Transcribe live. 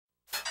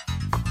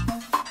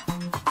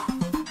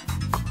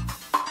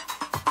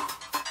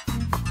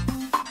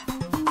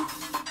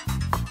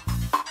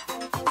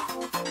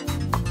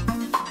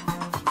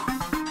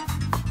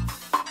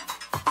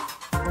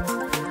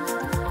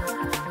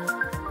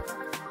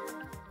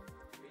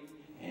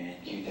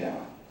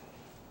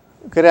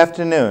Good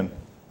afternoon.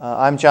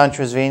 I'm John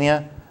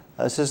Tresvigna,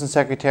 Assistant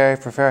Secretary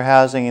for Fair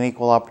Housing and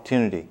Equal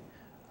Opportunity.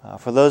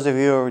 For those of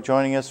you who are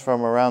joining us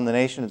from around the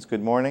nation, it's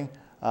good morning,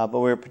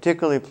 but we're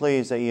particularly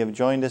pleased that you have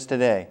joined us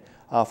today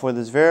for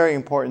this very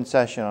important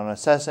session on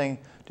assessing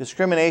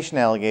discrimination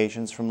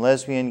allegations from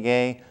lesbian,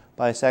 gay,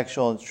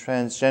 bisexual, and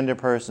transgender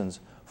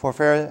persons for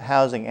Fair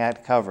Housing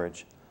Act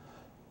coverage.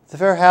 The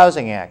Fair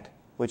Housing Act,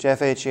 which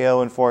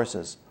FHEO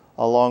enforces,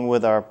 along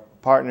with our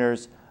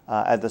partners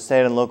at the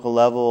state and local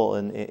level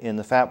in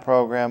the FAP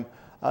program,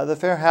 the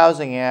Fair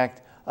Housing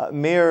Act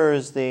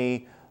mirrors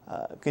the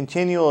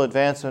continual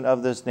advancement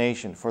of this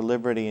nation for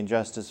liberty and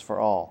justice for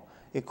all,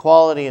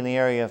 equality in the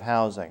area of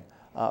housing.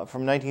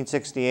 From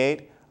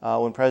 1968,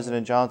 when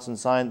President Johnson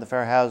signed the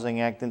Fair Housing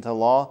Act into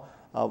law,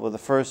 with the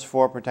first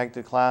 4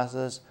 protected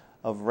classes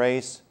of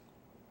race,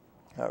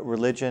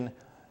 religion,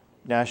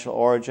 national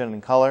origin,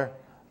 and color,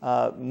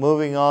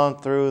 moving on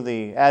through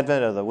the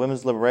advent of the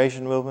women's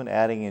liberation movement,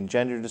 adding in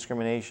gender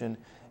discrimination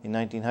in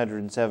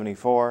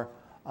 1974,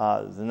 the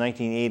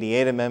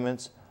 1988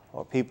 amendments,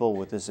 or people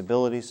with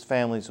disabilities,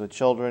 families with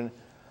children.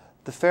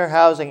 The Fair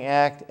Housing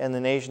Act and the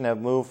nation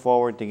have moved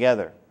forward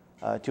together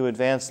to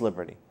advance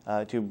liberty,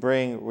 to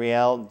bring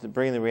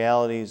the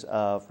realities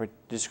of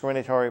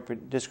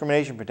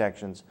discrimination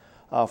protections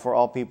for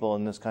all people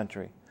in this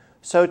country.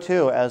 So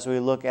too, as we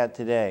look at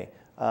today,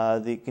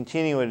 the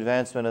continued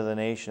advancement of the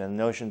nation and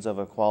notions of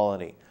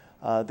equality,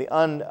 the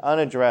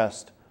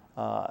unaddressed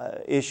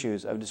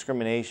issues of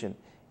discrimination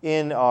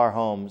in our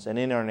homes and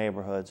in our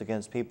neighborhoods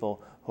against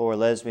people who are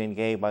lesbian,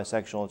 gay,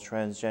 bisexual, and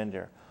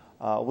transgender.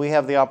 We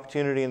have the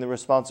opportunity and the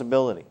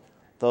responsibility,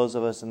 those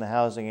of us in the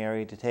housing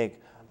area, to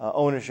take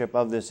ownership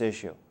of this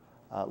issue.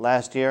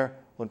 Last year,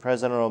 when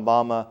President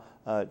Obama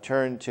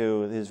turned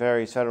to his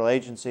various federal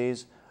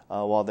agencies,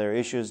 while there are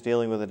issues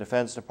dealing with the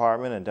Defense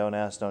Department and don't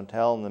ask, don't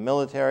tell in the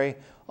military,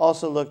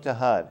 also look to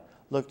HUD.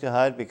 Look to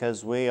HUD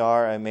because we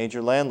are a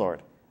major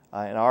landlord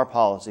in our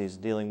policies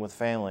dealing with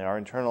family. Our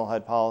internal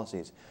HUD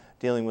policies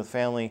dealing with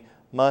family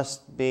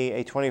must be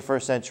a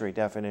 21st century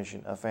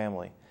definition of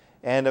family.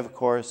 And of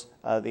course,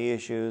 the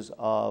issues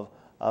of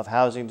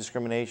housing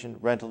discrimination,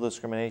 rental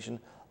discrimination,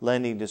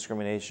 lending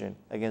discrimination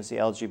against the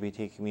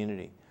LGBT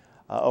community.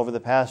 Over the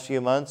past few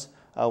months,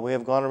 we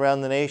have gone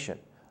around the nation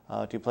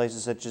to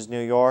places such as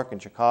New York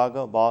and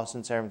Chicago,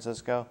 Boston, San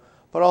Francisco,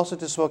 but also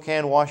to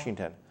Spokane,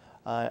 Washington,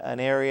 an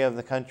area of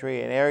the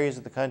country and areas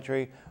of the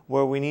country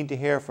where we need to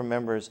hear from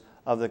members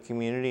of the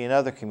community and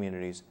other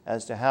communities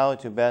as to how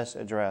to best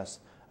address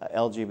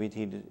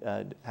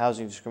LGBT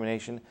housing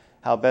discrimination,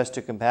 how best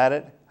to combat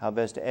it, how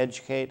best to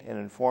educate and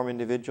inform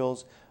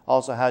individuals,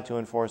 also how to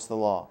enforce the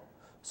law.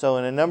 So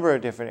in a number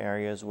of different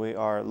areas, we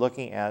are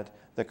looking at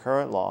the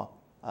current law,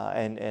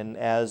 and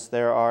as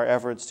there are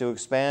efforts to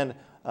expand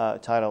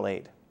Title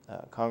VIII,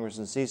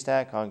 Congressman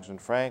Seastack, Congressman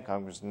Frank,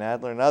 Congressman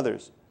Nat'l, and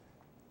others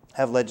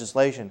have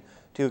legislation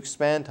to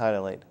expand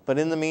Title VIII. But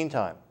in the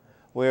meantime,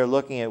 we are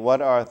looking at what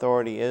our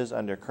authority is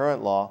under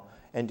current law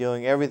and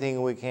doing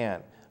everything we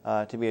can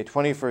to be a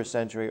 21st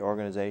century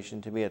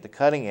organization, to be at the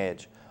cutting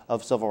edge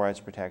of civil rights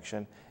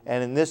protection.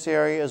 And in this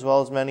area, as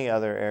well as many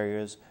other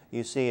areas,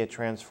 you see a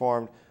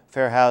transformed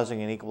fair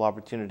housing and equal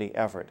opportunity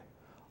effort.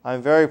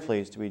 I'm very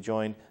pleased to be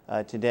joined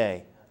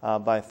today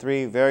by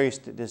 3 very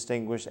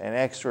distinguished and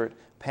expert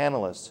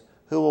panelists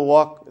who will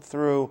walk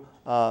through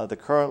the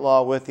current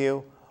law with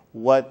you,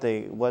 what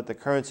the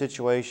current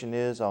situation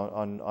is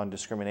on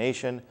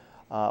discrimination,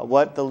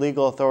 what the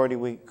legal authority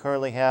we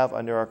currently have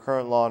under our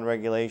current law and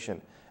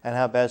regulation, and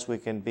how best we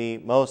can be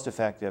most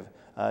effective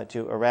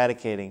to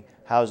eradicating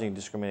housing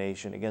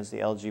discrimination against the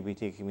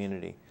LGBT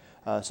community.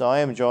 So I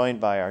am joined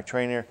by our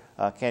trainer,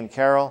 Ken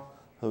Carroll,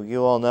 who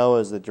you all know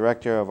is the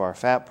director of our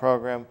FAP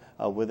program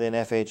within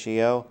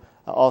FHEO.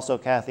 Also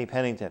Kathy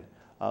Pennington,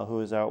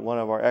 who is one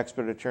of our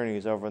expert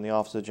attorneys over in the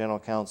Office of General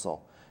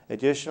Counsel.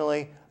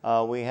 Additionally,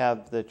 we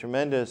have the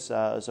tremendous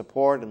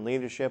support and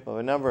leadership of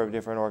a number of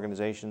different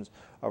organizations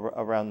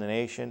around the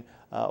nation.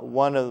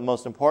 One of the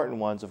most important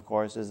ones, of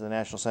course, is the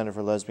National Center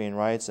for Lesbian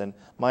Rights, and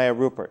Maya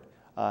Rupert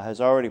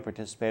has already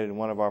participated in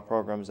one of our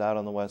programs out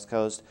on the West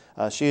Coast.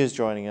 She is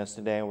joining us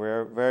today, and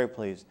we're very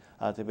pleased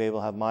to be able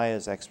to have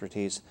Maya's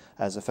expertise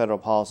as a federal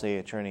policy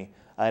attorney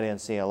at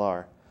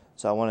NCLR.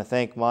 So I want to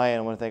thank Maya,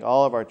 and I want to thank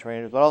all of our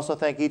trainers, but also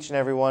thank each and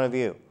every one of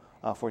you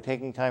for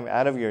taking time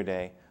out of your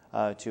day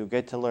to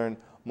get to learn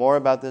more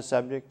about this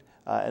subject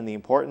and the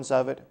importance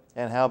of it,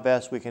 and how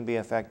best we can be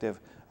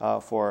effective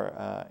for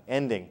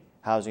ending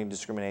housing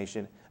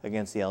discrimination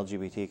against the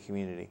LGBT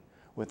community.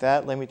 With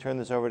that, let me turn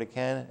this over to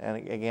Ken,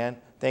 and again,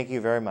 thank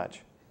you very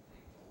much.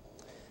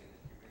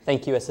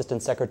 Thank you,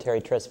 Assistant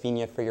Secretary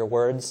Tresvigna, for your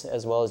words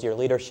as well as your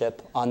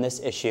leadership on this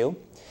issue.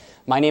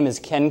 My name is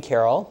Ken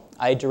Carroll.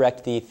 I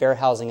direct the Fair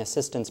Housing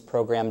Assistance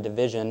Program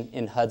Division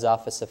in HUD's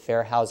Office of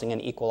Fair Housing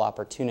and Equal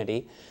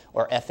Opportunity,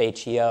 or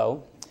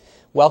FHEO.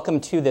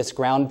 Welcome to this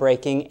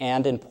groundbreaking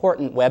and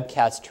important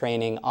webcast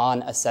training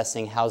on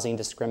assessing housing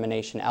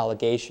discrimination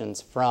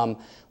allegations from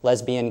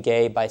lesbian,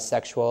 gay,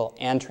 bisexual,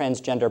 and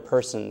transgender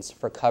persons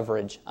for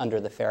coverage under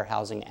the Fair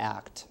Housing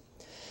Act.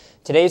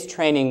 Today's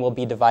training will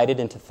be divided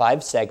into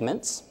 5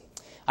 segments.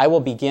 I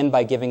will begin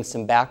by giving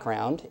some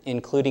background,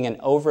 including an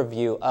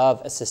overview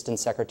of Assistant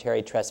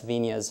Secretary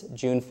Tresvigna's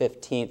June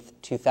 15,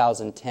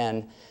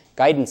 2010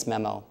 guidance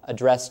memo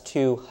addressed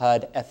to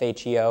HUD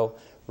FHEO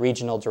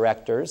regional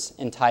directors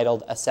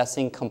entitled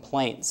Assessing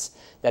Complaints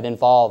that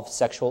Involve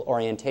Sexual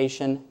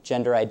Orientation,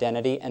 Gender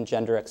Identity, and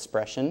Gender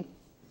Expression.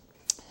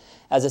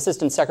 As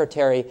Assistant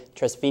Secretary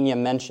Tresvigna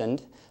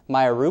mentioned,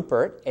 Maya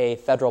Rupert, a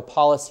federal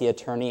policy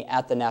attorney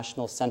at the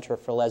National Center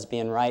for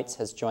Lesbian Rights,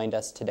 has joined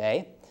us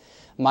today.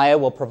 Maya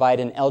will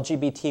provide an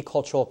LGBT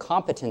cultural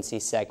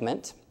competency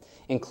segment,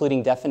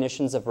 including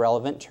definitions of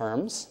relevant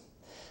terms.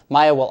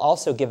 Maya will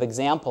also give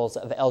examples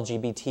of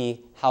LGBT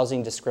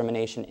housing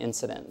discrimination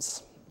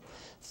incidents.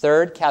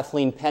 Third,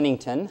 Kathleen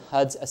Pennington,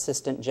 HUD's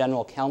Assistant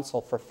General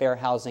Counsel for Fair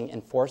Housing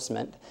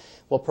Enforcement,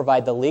 will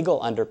provide the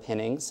legal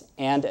underpinnings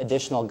and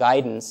additional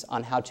guidance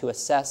on how to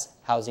assess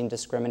housing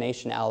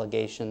discrimination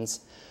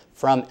allegations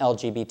from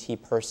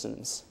LGBT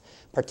persons,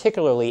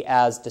 particularly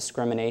as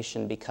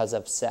discrimination because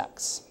of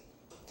sex.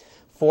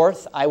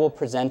 Fourth, I will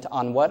present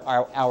on what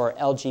our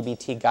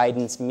LGBT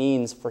guidance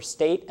means for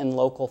state and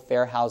local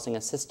fair housing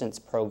assistance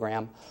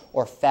program,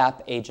 or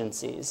FAP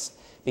agencies,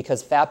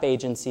 because FAP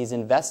agencies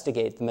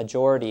investigate the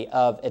majority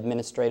of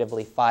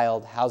administratively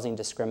filed housing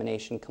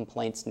discrimination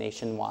complaints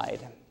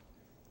nationwide.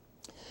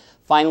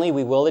 Finally,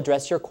 we will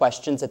address your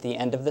questions at the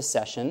end of the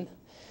session.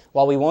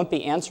 While we won't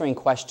be answering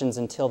questions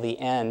until the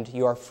end,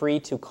 you are free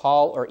to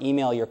call or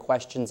email your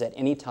questions at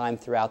any time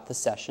throughout the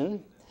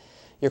session.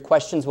 Your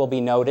questions will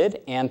be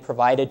noted and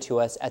provided to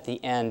us at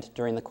the end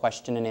during the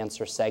question and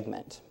answer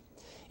segment.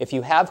 If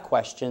you have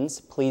questions,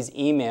 please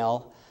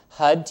email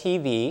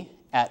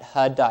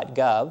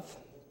hudtv@hud.gov,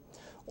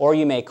 or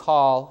you may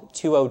call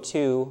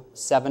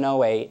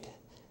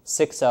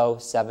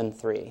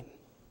 202-708-6073.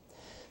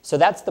 So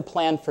that's the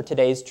plan for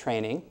today's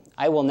training.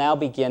 I will now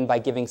begin by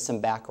giving some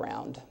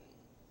background.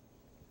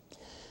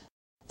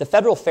 The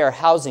Federal Fair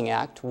Housing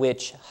Act,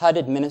 which HUD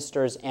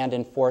administers and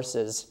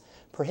enforces,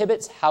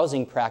 prohibits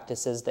housing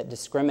practices that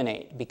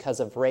discriminate because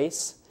of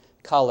race,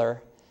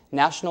 color,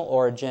 national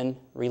origin,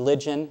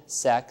 religion,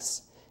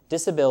 sex,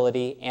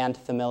 disability, and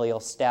familial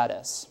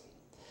status.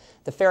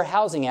 The Fair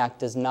Housing Act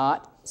does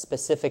not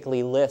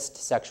specifically list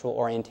sexual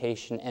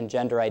orientation and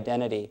gender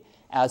identity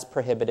as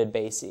prohibited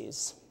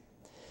bases.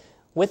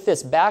 With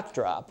this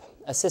backdrop,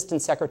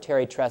 Assistant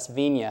Secretary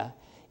Tresvigna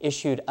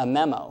issued a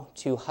memo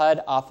to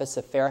HUD Office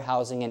of Fair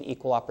Housing and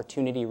Equal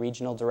Opportunity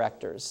Regional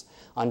Directors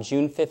on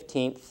June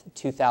 15,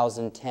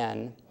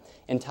 2010,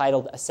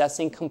 entitled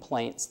Assessing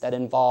Complaints that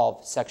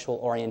Involve Sexual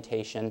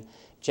Orientation,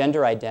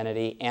 Gender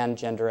Identity, and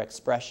Gender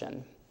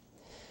Expression.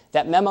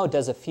 That memo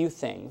does a few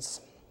things.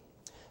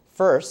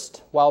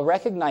 First, while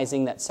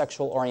recognizing that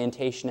sexual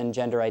orientation and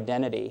gender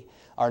identity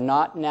are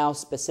not now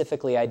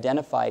specifically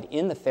identified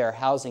in the Fair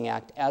Housing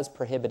Act as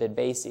prohibited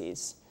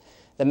bases,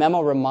 the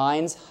memo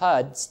reminds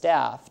HUD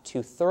staff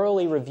to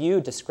thoroughly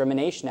review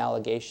discrimination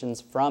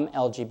allegations from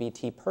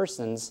LGBT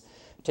persons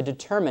to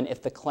determine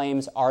if the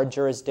claims are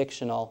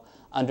jurisdictional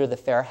under the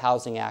Fair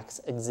Housing Act's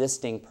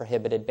existing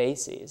prohibited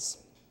bases.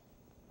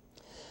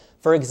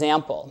 For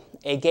example,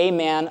 a gay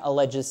man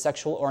alleges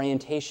sexual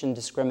orientation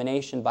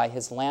discrimination by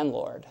his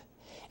landlord,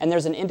 and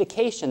there's an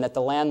indication that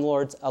the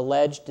landlord's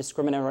alleged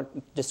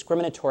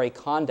discriminatory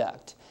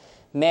conduct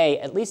may,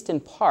 at least in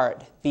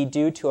part, be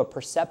due to a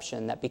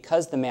perception that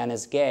because the man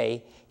is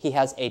gay, he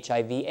has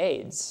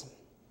HIV/AIDS.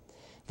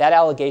 That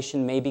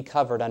allegation may be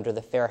covered under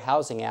the Fair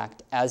Housing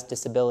Act as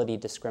disability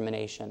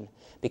discrimination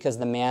because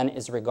the man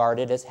is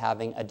regarded as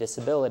having a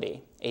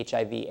disability,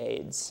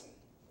 HIV/AIDS.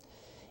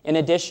 In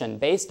addition,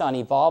 based on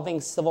evolving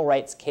civil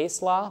rights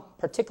case law,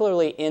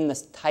 particularly in the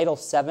Title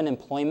VII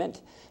employment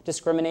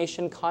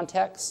discrimination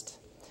context,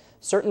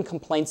 certain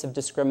complaints of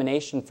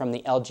discrimination from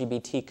the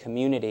LGBT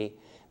community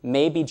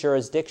may be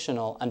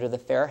jurisdictional under the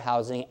Fair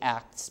Housing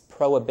Act's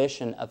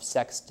prohibition of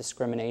sex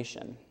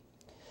discrimination.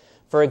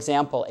 For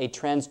example, a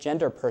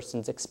transgender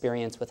person's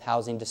experience with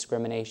housing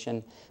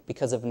discrimination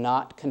because of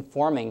not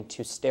conforming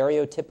to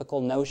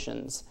stereotypical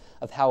notions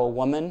of how a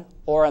woman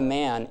or a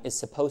man is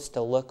supposed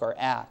to look or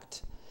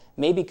act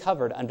may be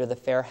covered under the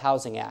Fair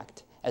Housing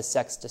Act as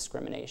sex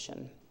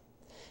discrimination.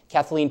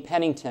 Kathleen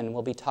Pennington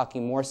will be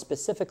talking more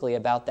specifically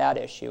about that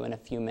issue in a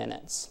few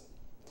minutes.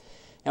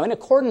 Now, in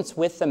accordance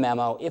with the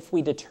memo, if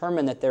we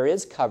determine that there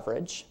is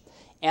coverage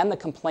and the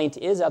complaint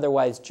is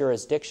otherwise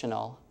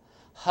jurisdictional,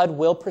 HUD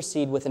will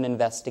proceed with an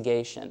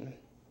investigation.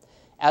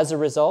 As a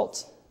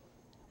result,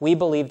 we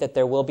believe that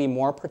there will be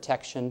more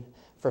protection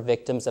for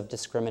victims of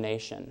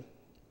discrimination.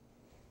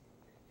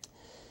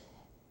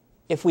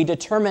 If we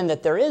determine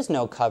that there is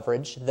no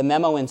coverage, the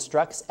memo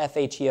instructs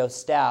FHEO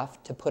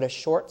staff to put a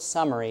short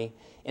summary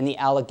in the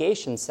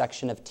allegations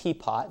section of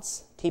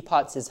TPOTS.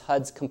 TPOTS is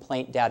HUD's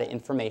Complaint Data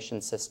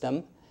Information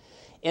System.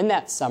 In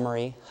that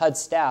summary, HUD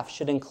staff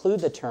should include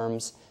the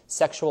terms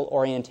sexual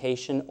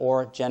orientation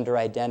or gender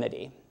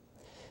identity.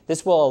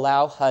 This will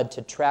allow HUD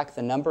to track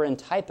the number and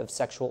type of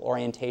sexual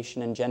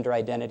orientation and gender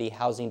identity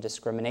housing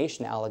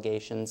discrimination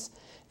allegations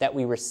that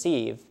we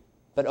receive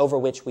but over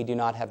which we do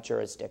not have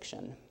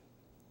jurisdiction.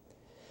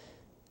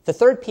 The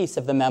third piece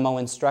of the memo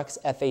instructs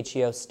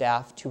FHEO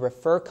staff to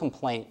refer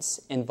complaints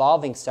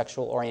involving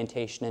sexual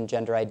orientation and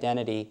gender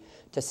identity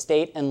to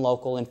state and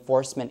local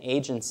enforcement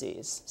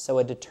agencies, so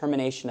a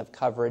determination of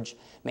coverage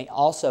may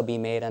also be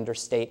made under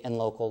state and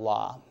local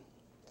law.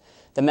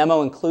 The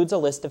memo includes a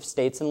list of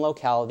states and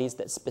localities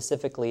that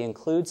specifically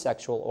include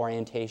sexual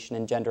orientation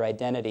and gender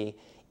identity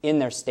in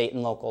their state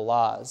and local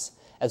laws,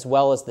 as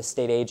well as the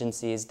state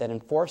agencies that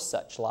enforce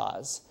such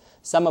laws,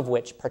 some of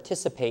which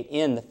participate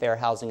in the Fair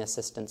Housing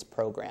Assistance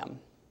Program.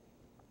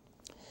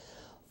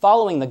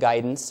 Following the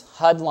guidance,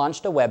 HUD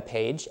launched a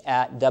webpage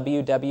at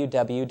www.hud.gov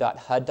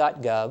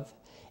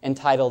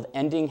entitled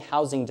Ending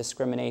Housing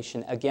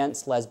Discrimination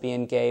Against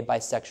Lesbian, Gay,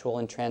 Bisexual,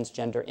 and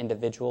Transgender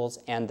Individuals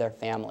and Their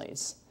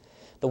Families.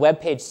 The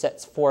webpage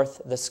sets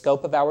forth the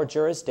scope of our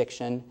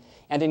jurisdiction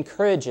and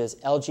encourages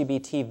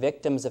LGBT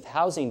victims of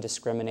housing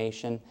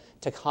discrimination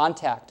to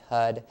contact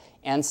HUD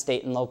and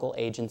state and local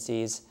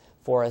agencies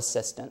for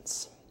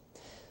assistance.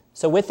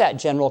 So with that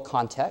general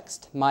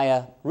context,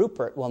 Maya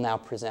Rupert will now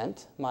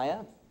present. Maya?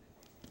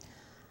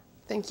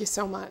 Thank you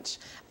so much.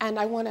 And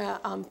I want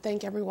to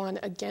thank everyone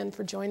again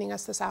for joining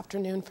us this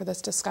afternoon for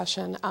this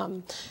discussion,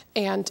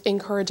 and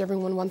encourage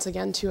everyone once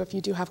again to, if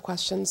you do have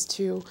questions,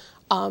 to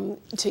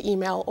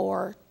email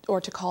or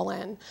to call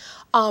in.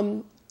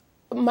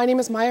 My name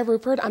is Maya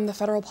Rupert. I'm the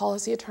Federal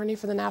Policy Attorney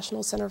for the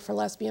National Center for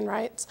Lesbian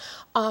Rights.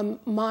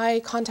 My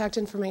contact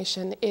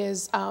information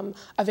is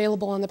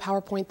available on the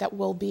PowerPoint that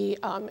will be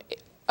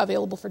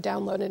available for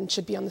download and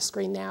should be on the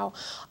screen now.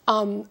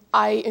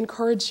 I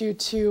encourage you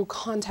to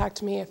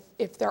contact me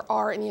if there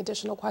are any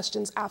additional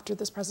questions after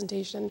this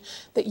presentation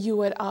that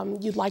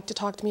you'd like to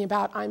talk to me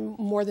about. I'm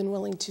more than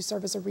willing to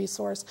serve as a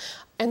resource.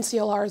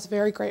 NCLR is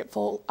very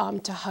grateful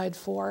to HUD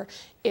for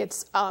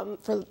its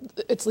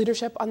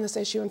leadership on this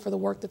issue and for the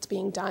work that's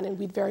being done, and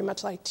we'd very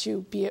much like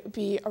to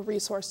be a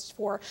resource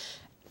for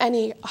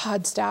any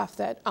HUD staff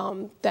that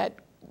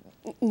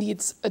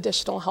needs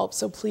additional help.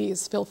 So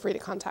please feel free to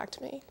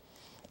contact me.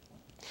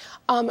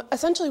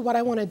 Essentially, what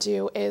I want to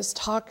do is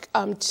talk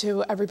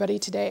to everybody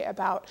today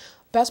about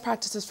best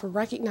practices for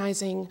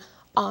recognizing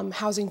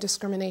housing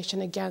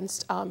discrimination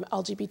against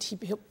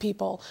LGBT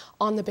people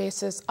on the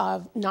basis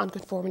of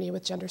nonconformity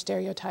with gender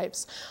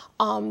stereotypes,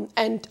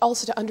 and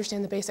also to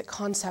understand the basic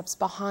concepts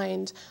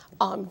behind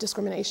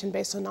discrimination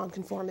based on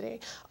nonconformity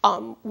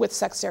with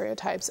sex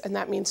stereotypes, and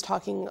that means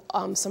talking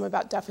some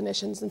about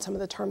definitions and some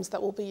of the terms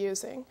that we'll be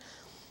using.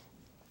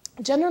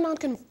 Gender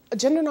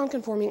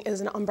nonconforming is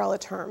an umbrella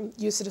term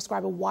used to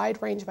describe a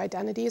wide range of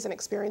identities and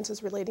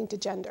experiences relating to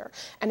gender,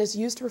 and is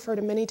used to refer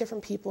to many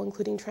different people,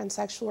 including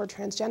transsexual or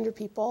transgender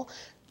people,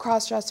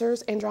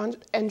 cross-dressers,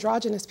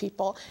 androgynous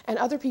people, and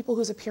other people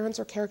whose appearance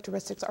or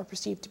characteristics are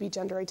perceived to be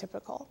gender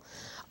atypical.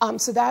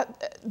 So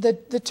that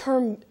the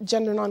term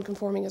gender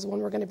nonconforming is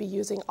one we're going to be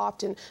using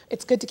often.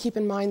 It's good to keep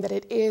in mind that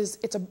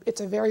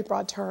it's a very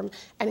broad term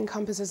and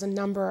encompasses a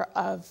number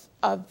of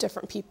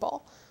different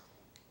people.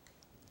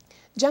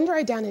 Gender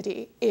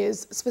identity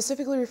is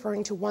specifically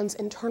referring to one's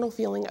internal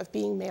feeling of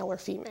being male or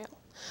female,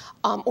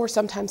 or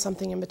sometimes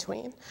something in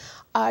between.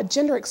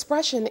 Gender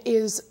expression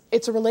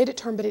it's a related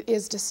term, but it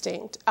is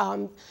distinct.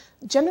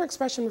 Gender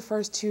expression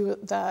refers to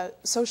the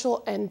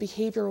social and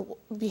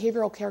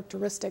behavioral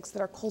characteristics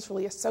that are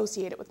culturally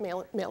associated with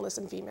maleness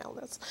and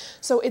femaleness.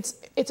 So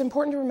it's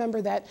important to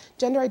remember that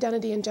gender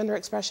identity and gender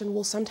expression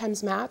will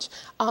sometimes match.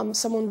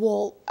 Someone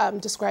will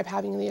describe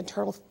having the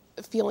internal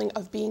feeling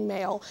of being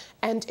male,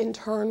 and in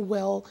turn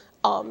will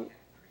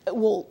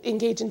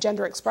engage in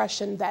gender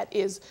expression that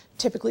is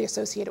typically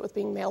associated with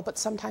being male, but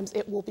sometimes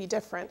it will be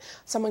different.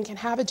 Someone can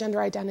have a gender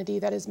identity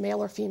that is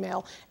male or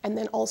female, and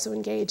then also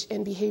engage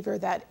in behavior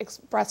that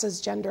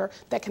expresses gender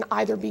that can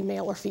either be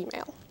male or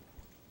female.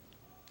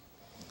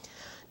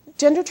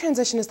 Gender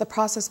transition is the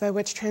process by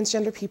which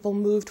transgender people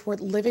move toward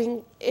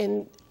living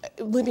in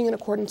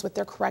accordance with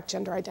their correct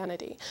gender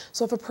identity.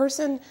 So if a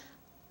person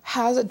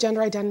has a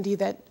gender identity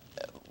that,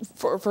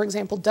 for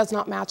example, does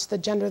not match the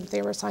gender that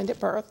they were assigned at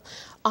birth,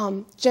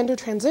 gender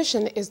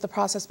transition is the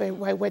process by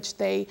which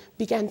they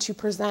begin to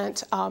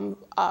present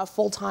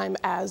full-time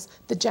as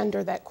the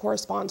gender that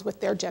corresponds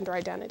with their gender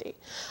identity.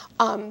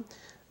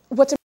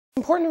 What's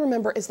important to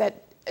remember is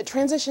that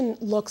transition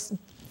looks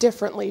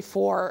differently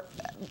for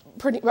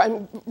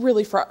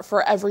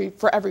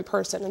every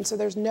person, and so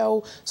there's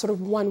no sort of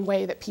one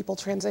way that people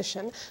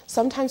transition.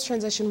 Sometimes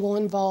transition will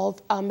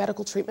involve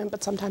medical treatment,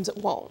 but sometimes it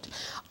won't.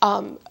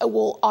 It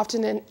will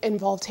often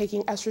involve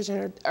taking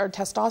estrogen or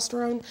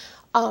testosterone,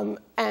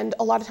 and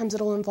a lot of times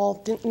it'll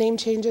involve name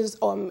changes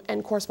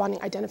and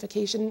corresponding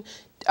identification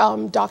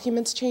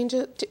document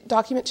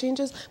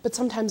changes, but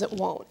sometimes it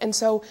won't. And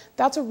so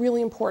that's a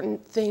really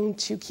important thing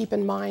to keep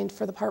in mind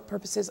for the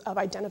purposes of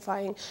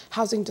identifying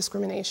housing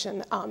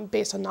discrimination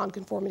based on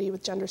nonconformity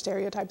with gender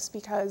stereotypes,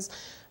 because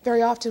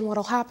very often what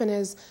will happen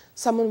is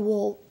someone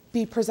will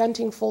be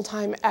presenting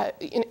full-time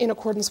in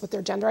accordance with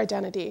their gender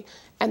identity,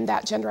 and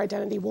that gender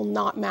identity will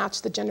not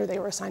match the gender they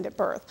were assigned at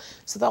birth.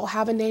 So they'll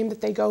have a name that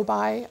they go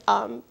by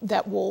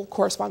that will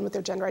correspond with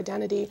their gender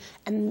identity,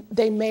 and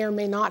they may or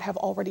may not have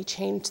already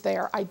changed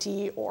their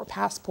ID or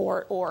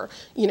passport or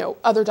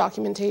other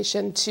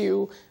documentation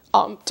to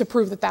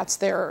prove that that's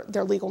their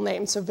legal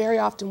name. So very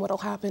often what will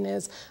happen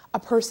is a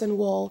person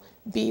will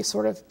be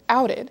sort of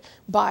outed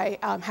by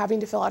having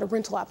to fill out a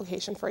rental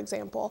application, for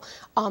example.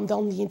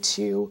 They'll need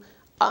to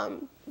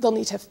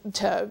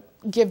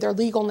give their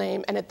legal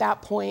name, and at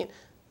that point,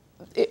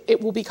 it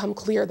will become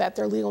clear that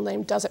their legal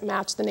name doesn't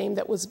match the name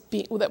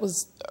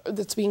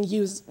that's being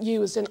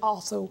used, and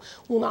also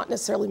will not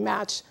necessarily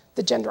match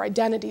the gender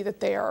identity that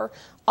they are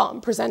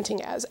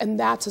presenting as. And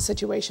that's a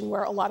situation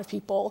where a lot of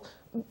people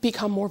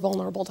become more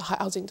vulnerable to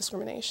housing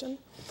discrimination.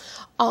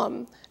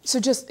 So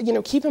just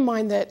keep in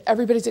mind that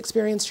everybody's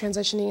experience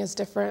transitioning is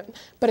different,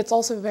 but it's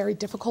also a very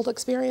difficult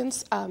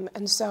experience,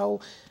 and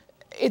so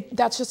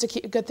that's just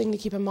a good thing to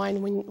keep in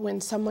mind when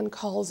someone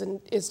calls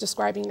and is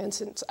describing an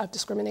instance of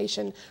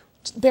discrimination.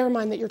 Bear in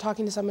mind that you're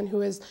talking to someone who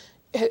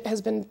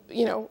has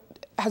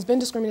been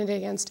discriminated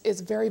against, is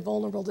very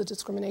vulnerable to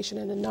discrimination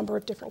in a number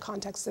of different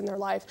contexts in their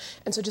life,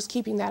 and so just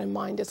keeping that in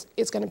mind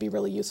is going to be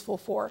really useful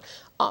for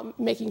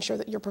making sure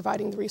that you're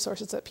providing the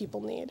resources that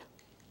people need.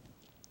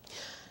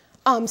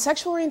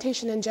 Sexual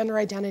orientation and gender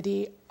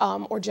identity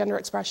or gender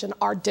expression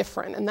are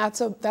different, and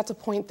that's a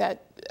point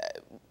that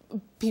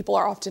people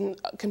are often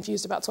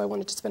confused about, so I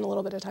wanted to spend a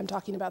little bit of time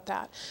talking about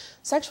that.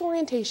 Sexual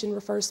orientation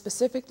refers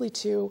specifically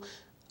to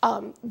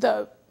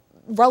the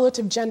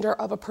relative gender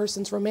of a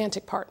person's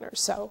romantic partner.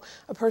 So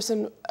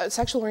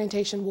sexual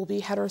orientation will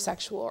be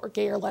heterosexual or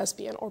gay or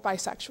lesbian or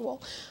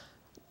bisexual.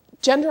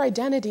 Gender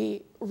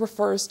identity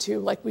refers to,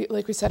 like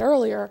we said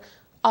earlier,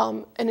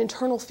 an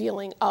internal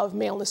feeling of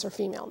maleness or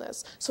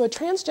femaleness. So a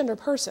transgender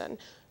person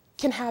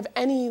can have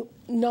any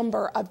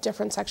number of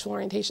different sexual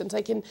orientations.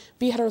 They can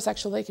be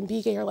heterosexual, they can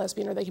be gay or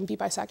lesbian, or they can be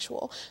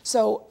bisexual.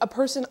 So a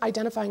person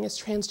identifying as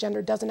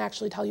transgender doesn't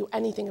actually tell you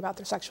anything about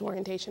their sexual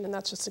orientation, and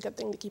that's just a good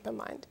thing to keep in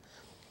mind.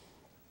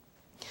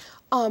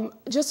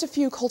 Just a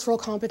few cultural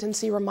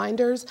competency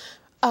reminders.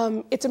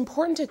 It's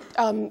important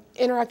to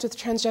interact with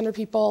transgender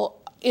people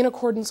in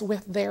accordance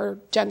with their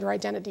gender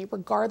identity,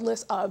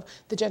 regardless of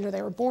the gender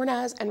they were born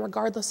as and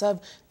regardless of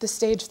the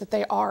stage that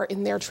they are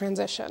in their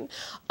transition.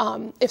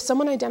 If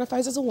someone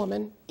identifies as a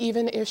woman,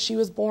 even if she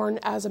was born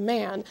as a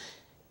man,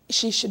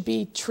 she should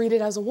be treated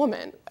as a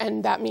woman,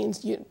 and that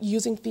means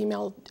using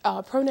female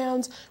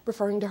pronouns,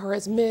 referring to her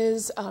as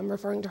Ms.,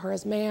 referring to her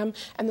as ma'am,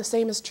 and the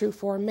same is true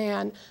for a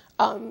man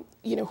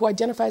who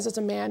identifies as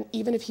a man,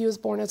 even if he was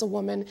born as a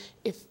woman.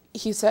 If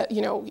he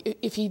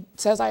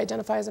says I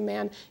identify as a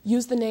man,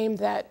 use the name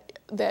that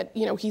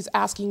he's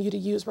asking you to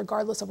use,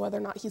 regardless of whether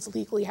or not he's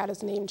legally had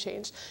his name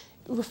changed.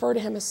 Refer to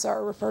him as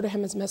sir, refer to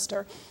him as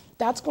Mr.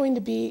 That's going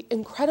to be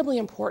incredibly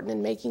important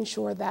in making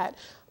sure that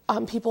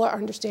people are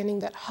understanding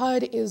that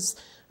HUD is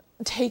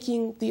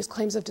taking these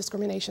claims of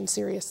discrimination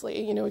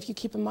seriously. If you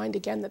keep in mind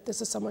again that this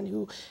is someone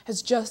who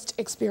has just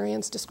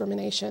experienced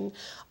discrimination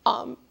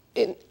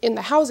in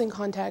the housing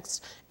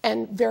context,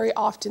 and very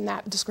often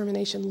that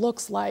discrimination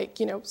looks like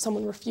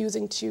someone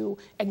refusing to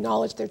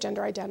acknowledge their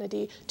gender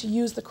identity, to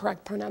use the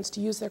correct pronouns, to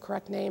use their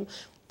correct name.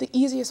 The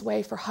easiest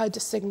way for HUD to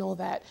signal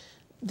that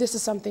this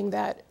is something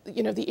that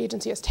the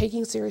agency is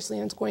taking seriously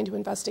and is going to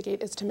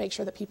investigate is to make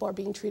sure that people are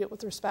being treated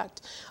with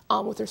respect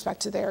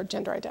to their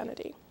gender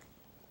identity.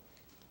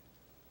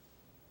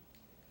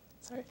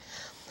 Sorry.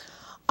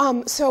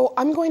 So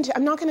I'm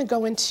not going to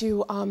go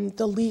into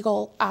the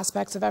legal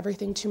aspects of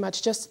everything too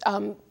much, just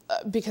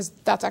because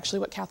that's actually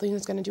what Kathleen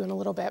is going to do in a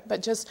little bit.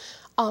 But just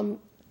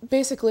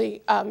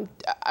basically,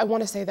 I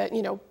want to say that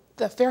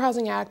the Fair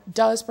Housing Act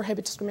does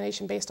prohibit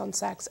discrimination based on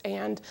sex,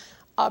 and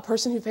a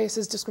person who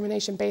faces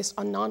discrimination based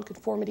on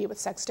nonconformity with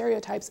sex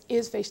stereotypes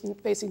is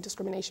facing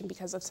discrimination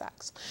because of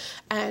sex.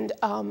 And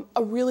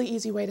a really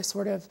easy way to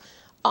sort of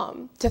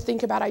to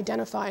think about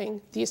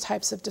identifying these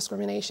types of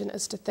discrimination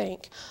is to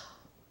think,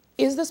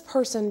 is this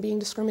person being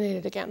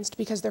discriminated against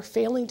because they're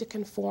failing to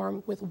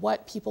conform with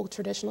what people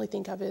traditionally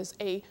think of as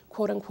a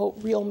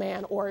quote-unquote real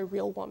man or a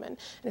real woman? And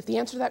if the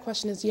answer to that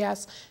question is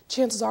yes,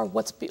 chances are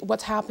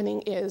what's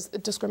happening is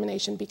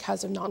discrimination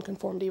because of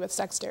nonconformity with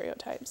sex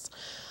stereotypes.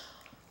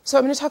 So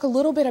I'm going to talk a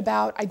little bit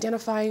about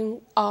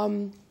identifying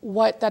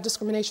what that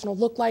discrimination will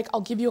look like.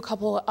 I'll give you a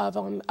couple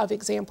of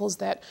examples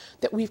that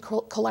we've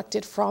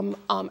collected from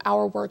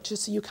our work,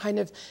 just so you kind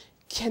of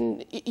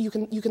you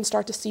can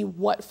start to see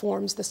what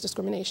forms this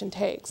discrimination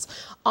takes,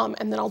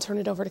 and then I'll turn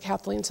it over to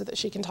Kathleen so that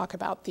she can talk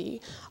about the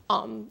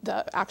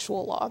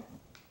actual law.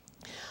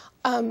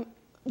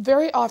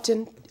 Very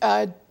often,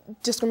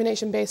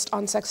 discrimination based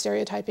on sex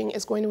stereotyping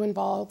is going to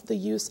involve the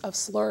use of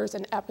slurs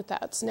and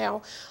epithets.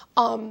 Now,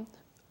 an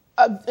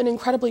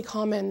incredibly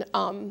common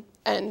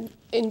and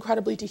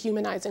incredibly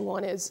dehumanizing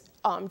one is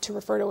to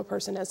refer to a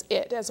person as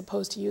it, as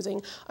opposed to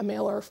using a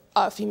male or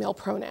female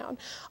pronoun.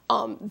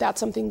 That's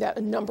something that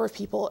a number of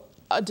people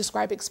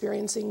describe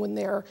experiencing when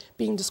they're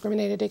being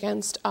discriminated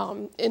against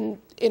in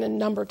a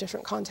number of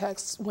different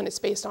contexts when it's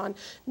based on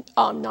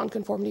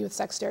nonconformity with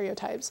sex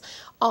stereotypes.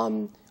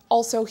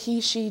 Also,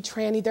 he, she,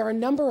 tranny, there are a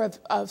number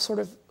of sort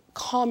of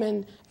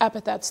common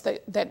epithets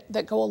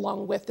that go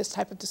along with this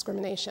type of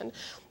discrimination.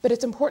 But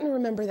it's important to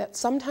remember that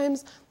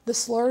sometimes the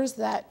slurs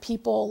that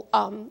people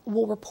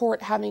will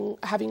report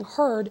having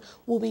heard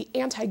will be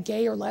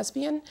anti-gay or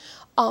lesbian,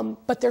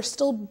 but they're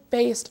still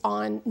based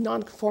on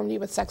nonconformity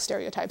with sex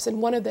stereotypes. And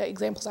one of the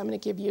examples I'm going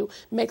to give you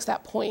makes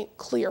that point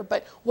clear.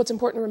 But what's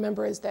important to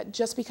remember is that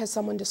just because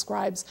someone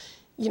describes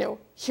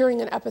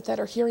hearing an epithet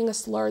or hearing a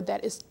slur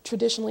that is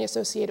traditionally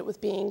associated with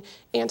being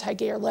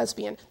anti-gay or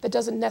lesbian, that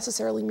doesn't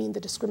necessarily mean the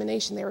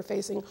discrimination they were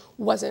facing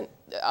wasn't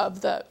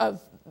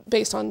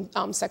based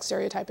on sex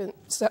stereotyping,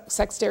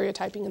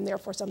 and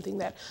therefore something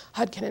that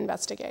HUD can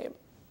investigate.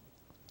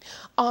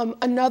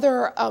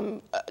 Another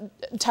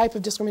type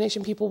of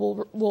discrimination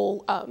people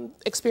will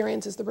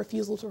experience is the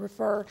refusal to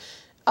refer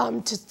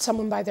to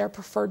someone by their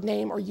preferred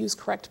name or use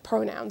correct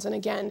pronouns. And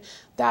again,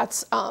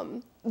 that's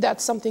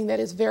something that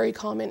is very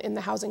common in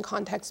the housing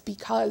context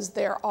because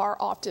there are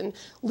often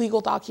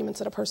legal documents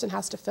that a person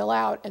has to fill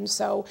out, and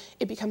so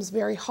it becomes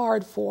very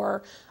hard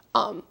for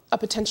a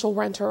potential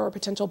renter or a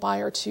potential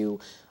buyer to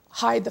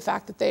hide the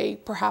fact that they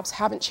perhaps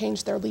haven't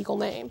changed their legal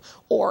name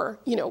or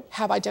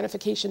have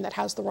identification that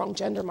has the wrong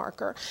gender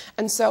marker.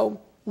 And so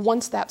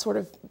once that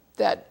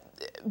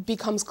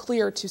becomes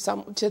clear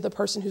to the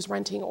person who's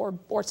renting or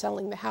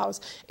selling the house,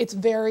 it's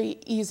very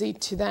easy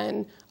to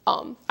then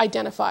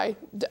identify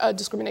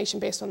discrimination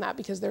based on that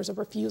because there's a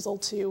refusal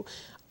to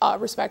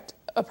respect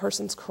a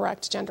person's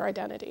correct gender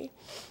identity.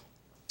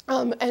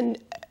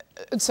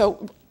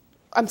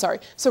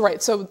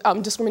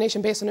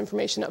 Discrimination based on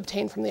information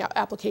obtained from the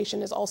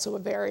application is also a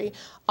very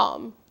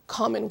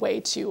common way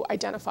to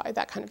identify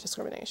that kind of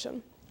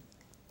discrimination.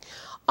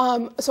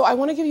 So I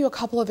want to give you a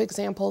couple of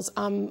examples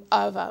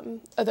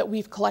that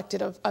we've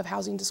collected of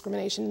housing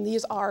discrimination. And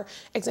these are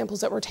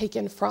examples that were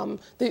taken from,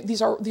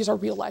 these are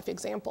real life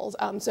examples.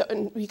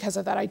 And because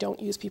of that, I don't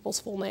use people's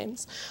full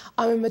names.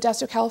 In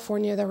Modesto,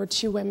 California, there were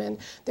two women.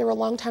 They were a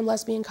longtime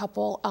lesbian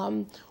couple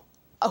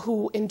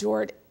who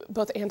endured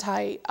both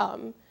anti-gay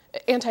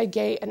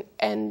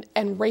and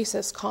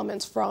racist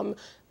comments from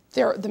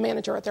the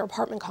manager at their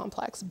apartment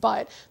complex.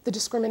 But the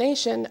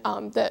discrimination,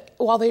 that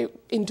while they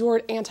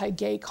endured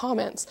anti-gay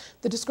comments,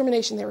 the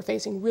discrimination they were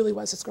facing really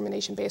was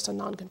discrimination based on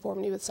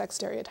nonconformity with sex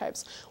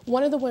stereotypes.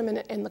 One of the women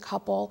in the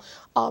couple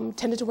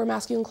tended to wear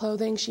masculine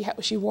clothing.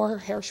 She wore her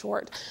hair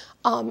short.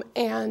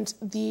 And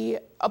the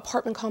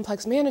apartment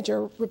complex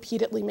manager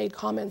repeatedly made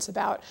comments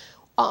about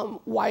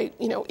why,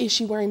 is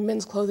she wearing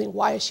men's clothing?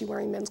 Why is she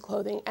wearing men's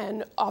clothing?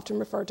 And often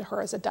referred to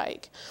her as a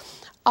dyke.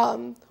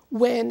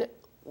 When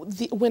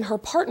her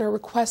partner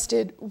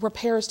requested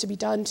repairs to be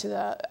done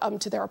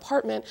to their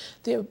apartment,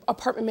 the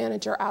apartment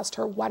manager asked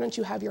her, "Why don't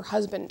you have your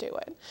husband do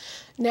it?"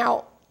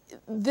 Now,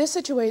 this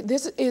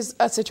is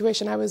a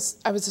situation I was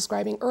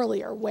describing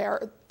earlier,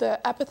 where the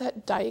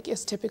epithet dyke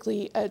is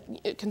typically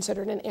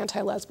considered an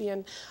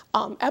anti-lesbian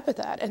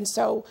epithet, and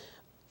so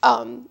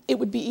it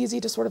would be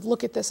easy to sort of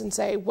look at this and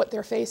say what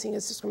they're facing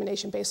is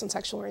discrimination based on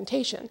sexual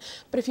orientation.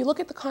 But if you look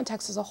at the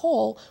context as a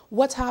whole,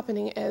 what's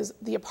happening is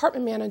the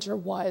apartment manager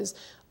was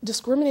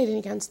discriminating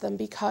against them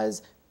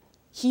because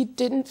he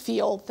didn't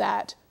feel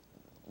that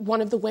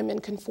one of the women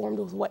conformed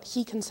with what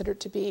he considered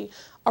to be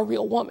a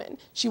real woman.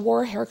 She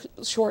wore her hair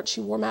short,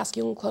 she wore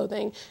masculine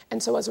clothing,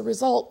 and so as a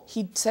result,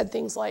 he said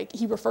things like,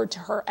 he referred to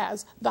her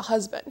as the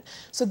husband.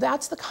 So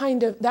that's the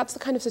kind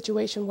of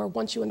situation where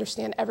once you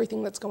understand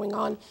everything that's going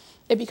on,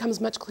 it becomes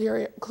much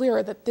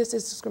clearer that this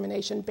is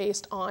discrimination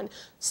based on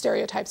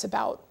stereotypes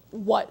about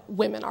what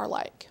women are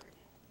like.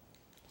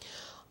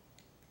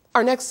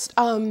 Our next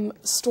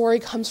story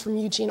comes from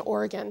Eugene,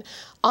 Oregon.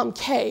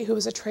 Kay, who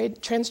was a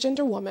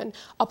transgender woman,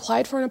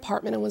 applied for an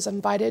apartment and was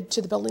invited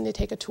to the building to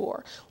take a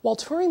tour. While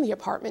touring the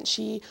apartment,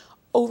 she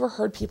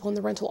overheard people in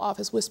the rental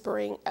office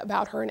whispering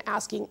about her and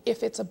asking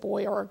if it's a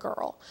boy or a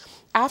girl.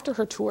 After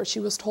her tour, she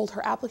was told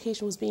her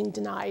application was being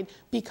denied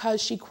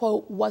because she,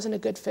 quote, wasn't a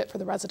good fit for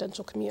the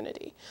residential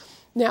community.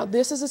 Now,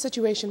 this is a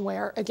situation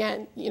where,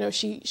 again,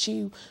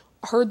 she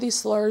heard these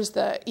slurs,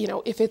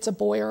 if it's a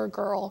boy or a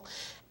girl,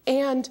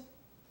 and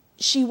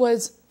she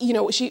was,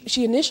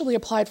 she initially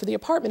applied for the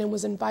apartment and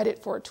was invited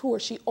for a tour.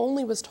 She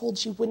only was told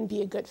she wouldn't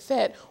be a good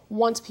fit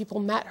once people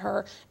met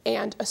her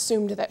and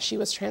assumed that she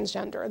was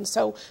transgender. And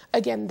so,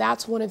 again,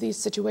 that's one of these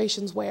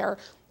situations where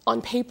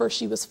on paper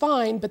she was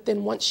fine, but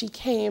then once she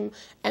came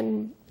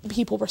and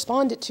people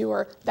responded to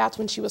her, that's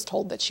when she was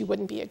told that she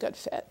wouldn't be a good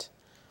fit.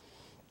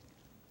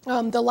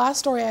 The last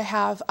story I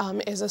have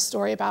is a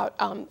story about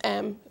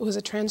M, who was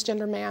a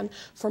transgender man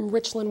from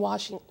Richland,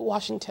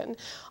 Washington.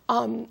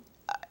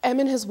 M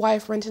and his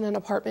wife rented an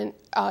apartment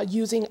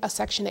using a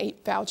Section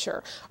 8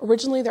 voucher.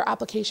 Originally, their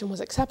application was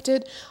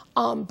accepted,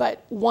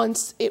 but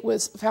once it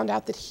was found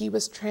out that he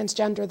was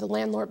transgender, the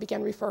landlord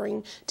began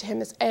referring to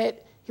him as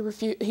it. He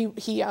received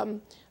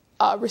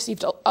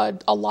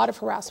a lot of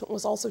harassment,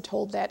 was also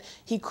told that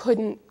he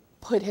couldn't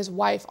put his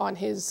wife on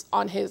his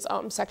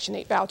Section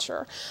 8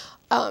 voucher.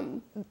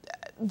 The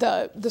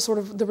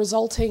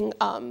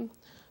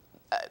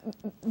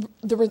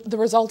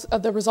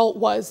result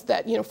was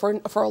that, you know,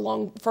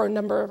 for a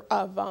number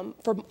of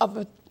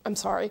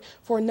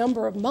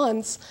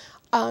months,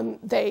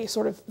 they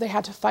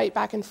had to fight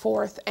back and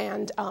forth,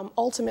 and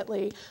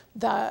ultimately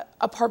the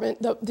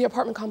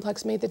apartment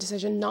complex made the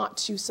decision not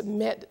to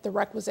submit the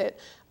requisite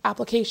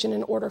application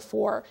in order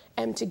for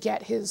M to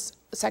get his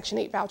Section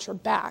 8 voucher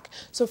back.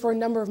 So for a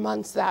number of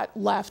months, that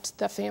left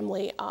the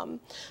family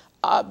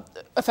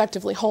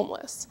effectively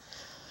homeless.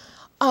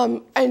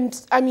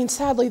 And I mean,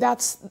 sadly,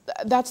 that's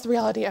the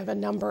reality of a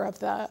number of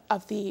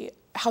the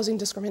housing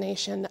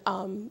discrimination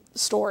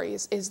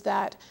stories, is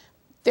that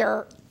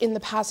there in the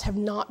past have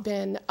not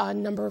been a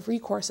number of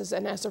recourses,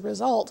 and as a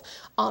result,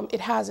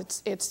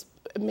 it's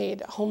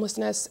made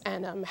homelessness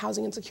and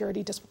housing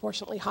insecurity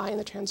disproportionately high in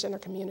the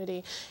transgender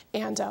community.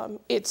 And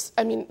it's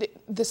a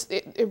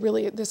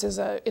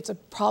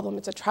problem.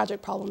 It's a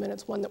tragic problem, and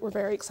it's one that we're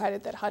very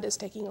excited that HUD is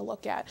taking a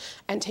look at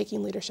and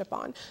taking leadership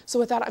on. So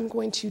with that, I'm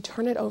going to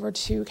turn it over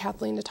to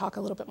Kathleen to talk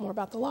a little bit more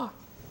about the law.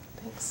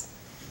 Thanks.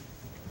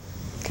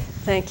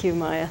 Thank you,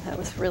 Maya. That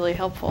was really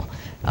helpful.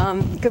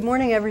 Good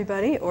morning,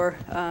 everybody, or,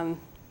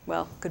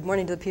 well, good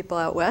morning to the people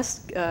out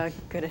west.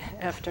 Good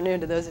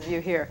afternoon to those of you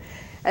here.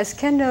 As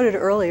Ken noted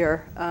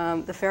earlier,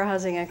 the Fair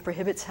Housing Act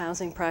prohibits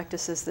housing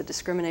practices that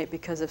discriminate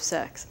because of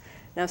sex.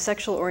 Now,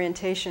 sexual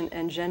orientation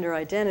and gender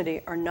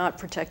identity are not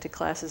protected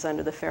classes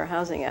under the Fair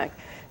Housing Act.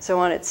 So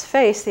on its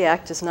face, the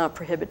Act does not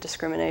prohibit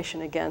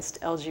discrimination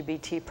against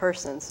LGBT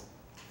persons.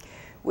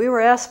 We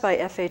were asked by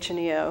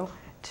FH&EO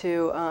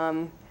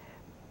to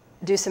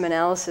do some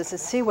analysis and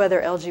see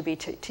whether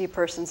LGBT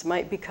persons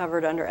might be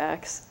covered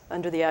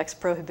under the Act's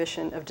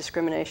prohibition of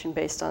discrimination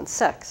based on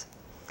sex.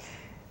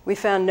 We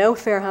found no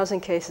fair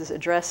housing cases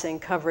addressing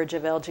coverage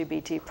of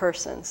LGBT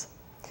persons.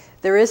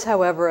 There is,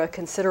 however, a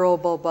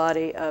considerable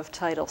body of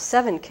Title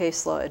VII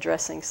case law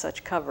addressing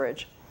such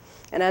coverage.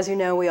 And as you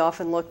know, we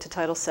often look to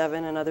Title VII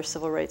and other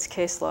civil rights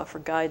case law for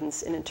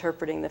guidance in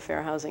interpreting the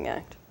Fair Housing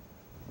Act.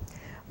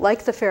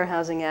 Like the Fair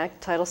Housing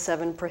Act, Title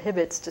VII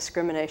prohibits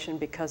discrimination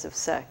because of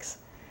sex.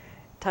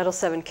 Title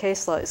VII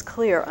case law is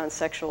clear on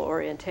sexual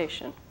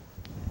orientation.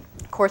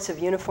 Courts have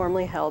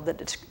uniformly held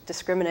that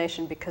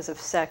discrimination because of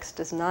sex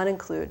does not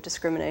include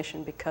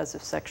discrimination because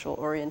of sexual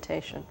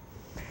orientation.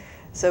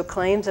 So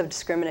claims of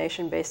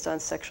discrimination based on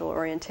sexual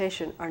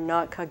orientation are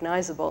not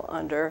cognizable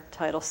under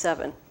Title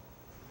VII.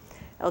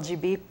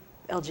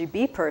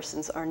 LGBT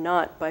persons are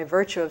not, by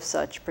virtue of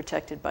such,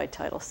 protected by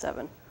Title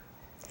VII.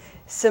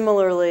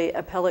 Similarly,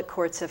 appellate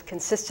courts have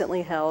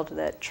consistently held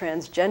that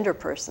transgender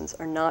persons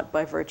are not,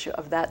 by virtue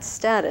of that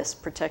status,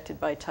 protected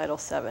by Title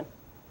VII.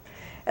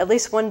 At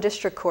least one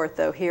district court,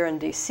 though, here in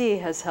D.C.,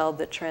 has held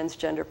that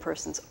transgender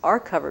persons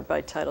are covered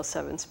by Title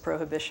VII's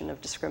prohibition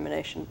of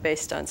discrimination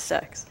based on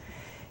sex.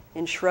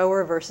 In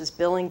Schroer versus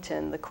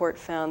Billington, the court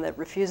found that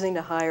refusing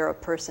to hire a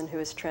person who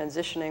is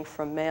transitioning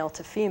from male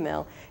to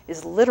female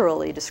is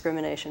literally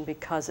discrimination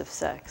because of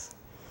sex.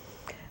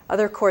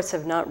 Other courts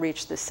have not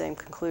reached this same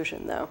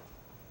conclusion, though.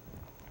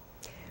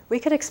 We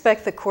could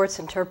expect the courts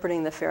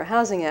interpreting the Fair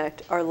Housing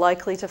Act are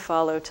likely to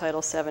follow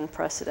Title VII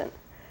precedent.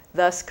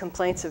 Thus,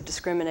 complaints of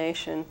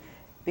discrimination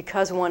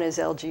because one is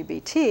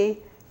LGBT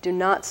do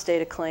not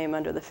state a claim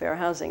under the Fair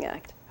Housing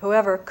Act.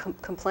 However,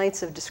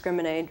 complaints of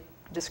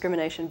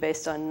discrimination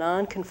based on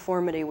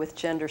nonconformity with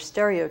gender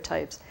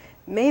stereotypes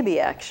may be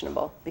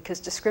actionable because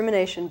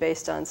discrimination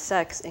based on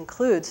sex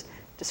includes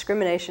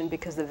discrimination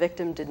because the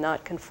victim did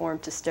not conform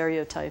to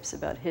stereotypes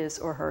about his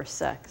or her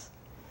sex.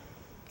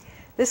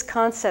 This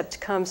concept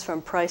comes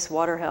from Price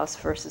Waterhouse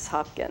versus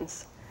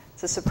Hopkins.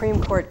 It's a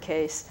Supreme Court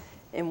case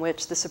in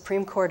which the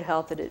Supreme Court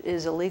held that it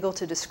is illegal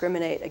to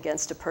discriminate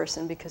against a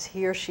person because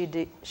he or she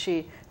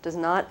does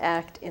not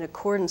act in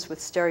accordance with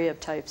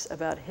stereotypes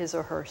about his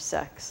or her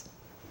sex.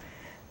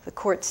 The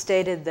court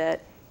stated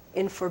that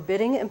in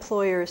forbidding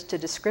employers to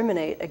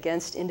discriminate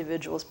against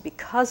individuals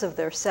because of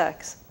their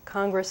sex,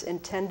 Congress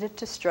intended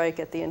to strike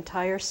at the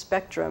entire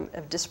spectrum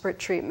of disparate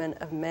treatment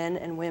of men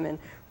and women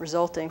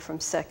resulting from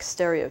sex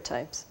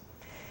stereotypes.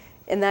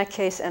 In that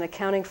case, an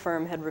accounting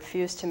firm had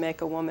refused to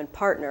make a woman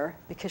partner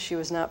because she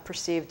was not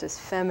perceived as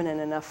feminine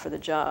enough for the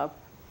job.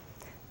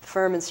 The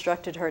firm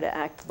instructed her to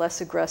act less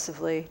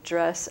aggressively,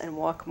 dress and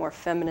walk more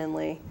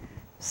femininely,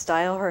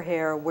 style her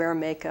hair, wear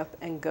makeup,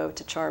 and go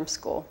to charm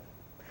school.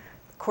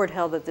 The court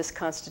held that this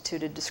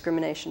constituted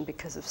discrimination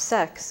because of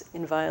sex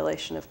in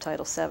violation of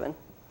Title VII.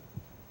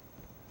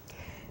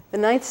 The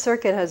Ninth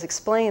Circuit has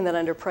explained that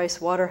under Price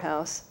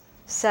Waterhouse,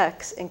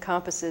 sex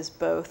encompasses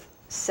both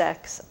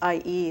sex,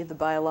 i.e. the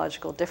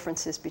biological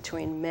differences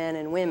between men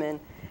and women,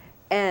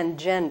 and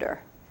gender.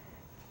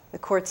 The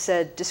court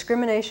said,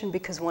 discrimination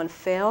because one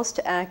fails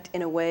to act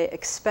in a way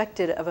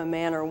expected of a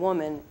man or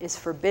woman is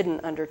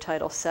forbidden under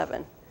Title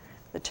VII.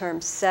 The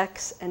terms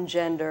sex and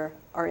gender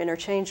are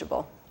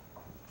interchangeable.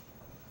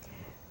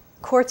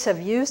 Courts have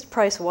used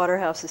Price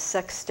Waterhouse's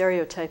sex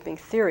stereotyping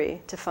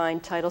theory to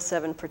find Title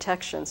VII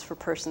protections for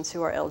persons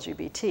who are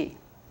LGBT.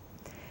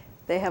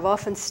 They have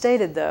often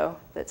stated, though,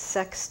 that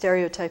sex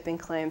stereotyping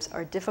claims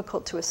are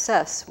difficult to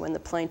assess when the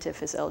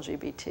plaintiff is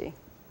LGBT.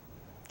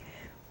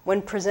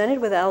 When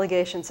presented with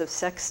allegations of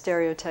sex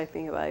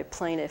stereotyping by a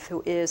plaintiff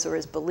who is or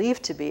is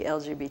believed to be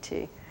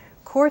LGBT,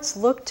 courts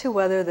look to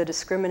whether the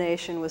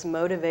discrimination was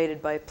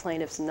motivated by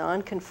plaintiff's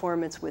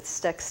nonconformance with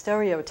sex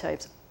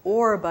stereotypes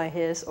or by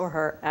his or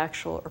her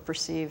actual or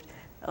perceived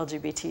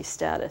LGBT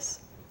status.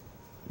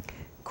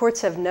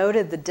 Courts have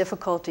noted the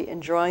difficulty in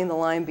drawing the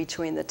line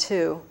between the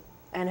two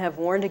and have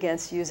warned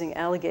against using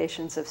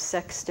allegations of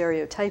sex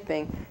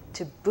stereotyping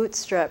to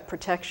bootstrap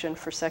protection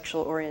for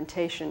sexual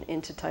orientation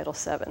into Title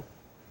VII.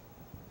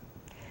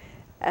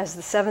 As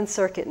the Seventh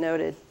Circuit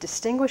noted,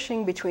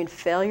 distinguishing between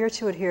failure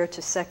to adhere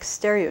to sex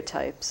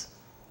stereotypes,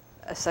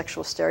 a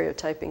sexual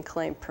stereotyping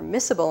claim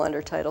permissible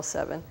under Title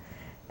VII,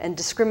 and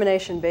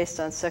discrimination based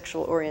on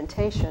sexual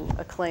orientation,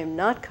 a claim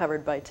not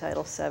covered by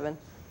Title VII,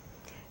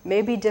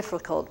 may be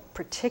difficult,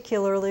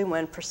 particularly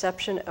when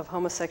perception of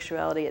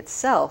homosexuality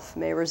itself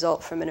may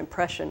result from an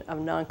impression of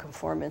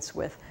nonconformance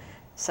with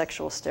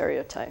sexual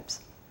stereotypes.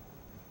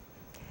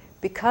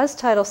 Because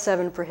Title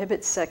VII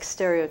prohibits sex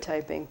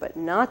stereotyping but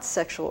not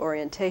sexual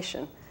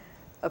orientation,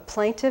 a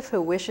plaintiff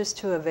who wishes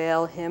to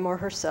avail him or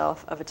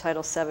herself of a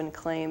Title VII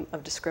claim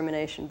of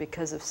discrimination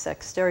because of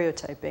sex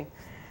stereotyping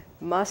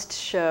must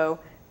show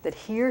that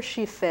he or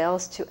she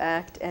fails to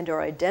act and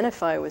or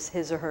identify with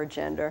his or her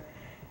gender,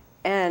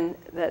 and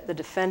that the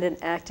defendant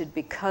acted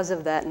because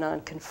of that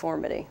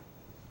nonconformity.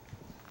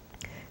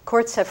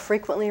 Courts have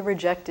frequently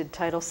rejected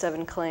Title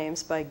VII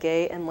claims by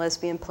gay and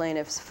lesbian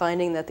plaintiffs,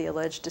 finding that the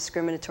alleged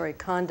discriminatory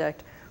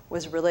conduct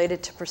was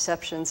related to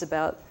perceptions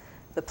about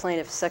the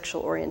plaintiff's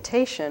sexual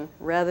orientation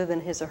rather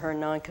than his or her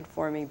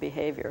nonconforming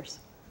behaviors.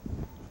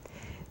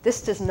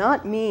 This does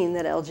not mean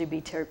that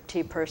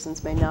LGBT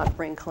persons may not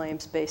bring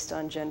claims based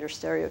on gender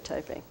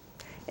stereotyping.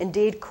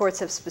 Indeed, courts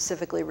have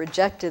specifically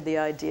rejected the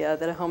idea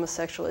that a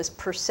homosexual is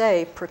per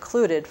se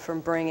precluded from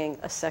bringing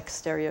a sex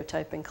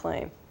stereotyping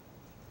claim.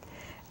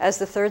 As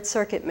the Third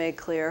Circuit made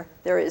clear,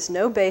 there is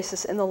no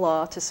basis in the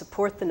law to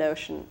support the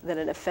notion that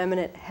an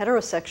effeminate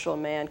heterosexual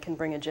man can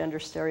bring a gender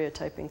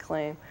stereotyping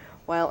claim,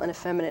 while an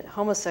effeminate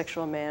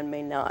homosexual man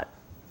may not.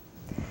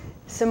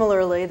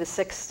 Similarly, the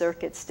Sixth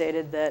Circuit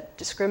stated that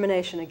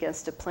discrimination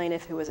against a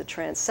plaintiff who is a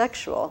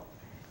transsexual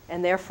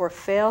and therefore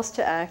fails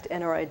to act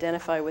and or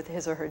identify with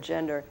his or her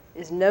gender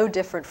is no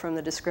different from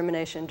the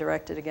discrimination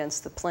directed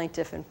against the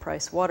plaintiff in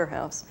Price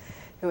Waterhouse,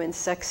 who in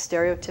sex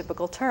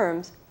stereotypical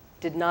terms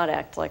did not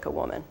act like a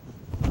woman.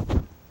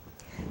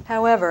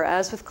 However,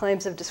 as with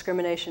claims of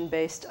discrimination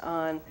based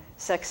on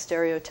sex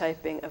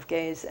stereotyping of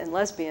gays and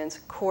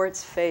lesbians,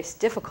 courts face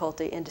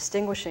difficulty in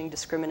distinguishing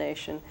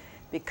discrimination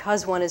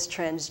because one is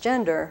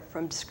transgender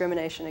from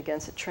discrimination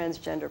against a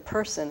transgender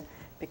person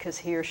because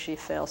he or she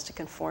fails to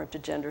conform to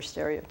gender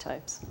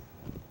stereotypes.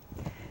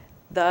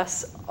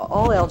 Thus,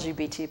 all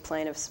LGBT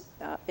plaintiffs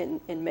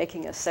in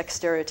making a sex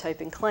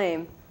stereotyping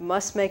claim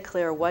must make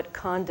clear what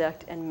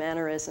conduct and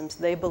mannerisms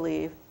they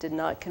believe did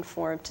not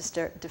conform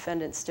to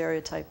defendant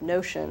stereotype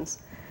notions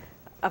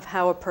of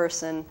how a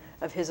person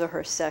of his or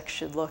her sex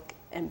should look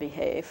and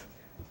behave.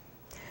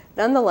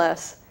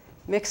 Nonetheless,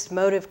 mixed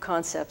motive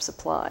concepts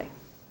apply.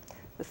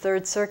 The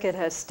Third Circuit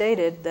has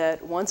stated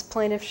that once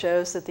plaintiff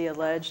shows that the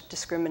alleged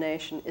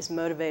discrimination is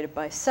motivated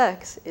by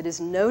sex, it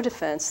is no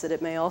defense that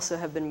it may also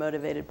have been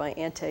motivated by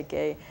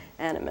anti-gay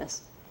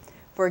animus.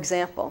 For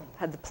example,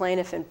 had the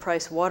plaintiff in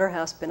Price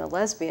Waterhouse been a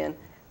lesbian,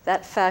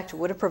 that fact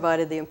would have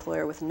provided the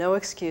employer with no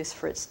excuse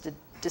for its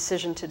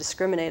decision to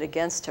discriminate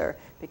against her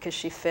because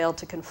she failed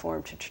to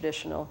conform to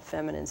traditional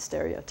feminine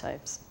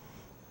stereotypes.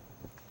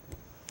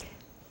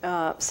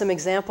 Some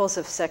examples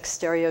of sex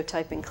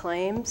stereotyping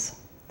claims.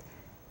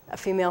 A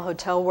female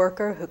hotel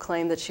worker who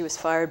claimed that she was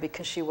fired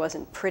because she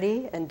wasn't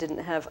pretty and didn't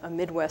have a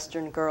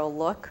Midwestern girl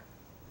look.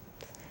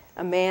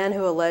 A man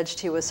who alleged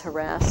he was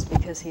harassed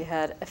because he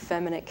had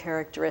effeminate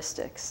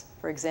characteristics.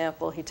 For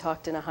example, he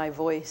talked in a high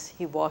voice,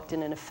 he walked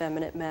in an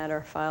effeminate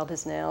manner, filed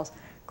his nails,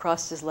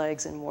 crossed his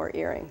legs, and wore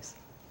earrings.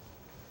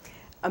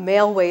 A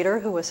male waiter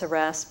who was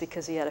harassed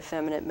because he had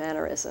effeminate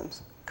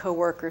mannerisms.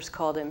 Co-workers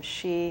called him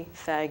she,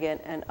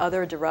 faggot, and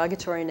other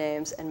derogatory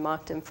names and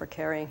mocked him for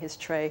carrying his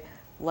tray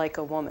like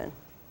a woman.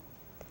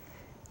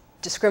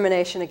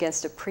 Discrimination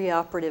against a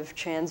preoperative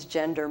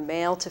transgender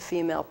male to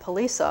female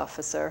police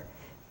officer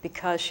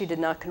because she did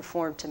not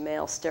conform to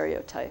male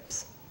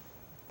stereotypes.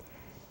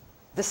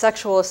 The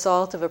sexual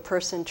assault of a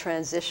person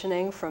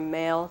transitioning from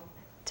male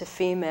to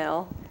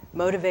female,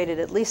 motivated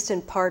at least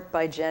in part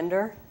by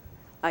gender,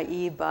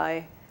 i.e.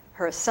 by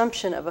her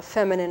assumption of a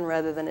feminine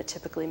rather than a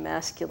typically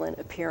masculine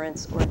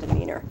appearance or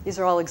demeanor. These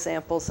are all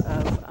examples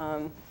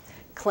of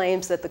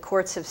claims that the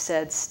courts have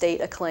said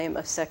state a claim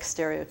of sex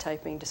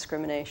stereotyping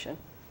discrimination.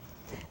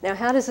 Now,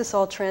 how does this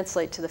all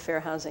translate to the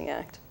Fair Housing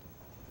Act?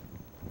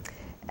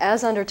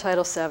 As under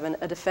Title VII,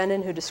 a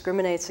defendant who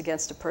discriminates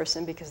against a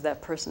person because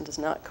that person does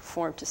not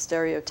conform to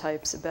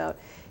stereotypes about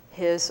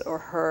his or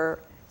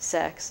her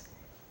sex,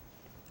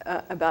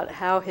 about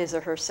how his or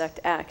her sex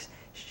acts,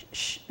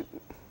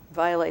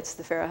 violates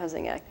the Fair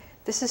Housing Act.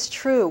 This is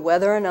true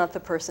whether or not the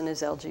person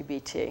is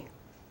LGBT.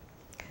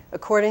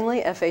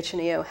 Accordingly,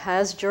 FH&EO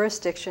has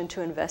jurisdiction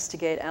to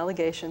investigate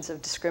allegations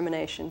of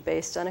discrimination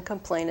based on a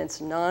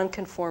complainant's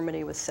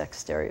nonconformity with sex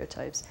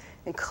stereotypes,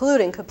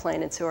 including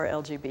complainants who are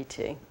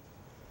LGBT.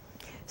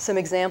 Some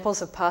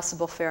examples of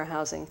possible fair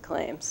housing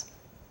claims.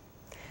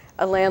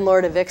 A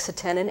landlord evicts a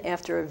tenant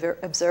after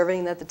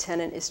observing that the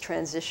tenant is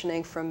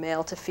transitioning from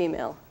male to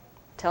female,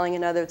 telling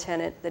another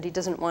tenant that he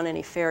doesn't want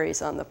any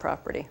fairies on the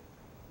property.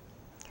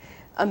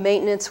 A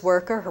maintenance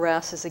worker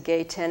harasses a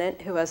gay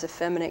tenant who has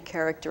effeminate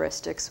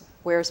characteristics,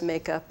 wears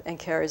makeup, and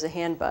carries a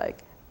handbag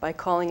by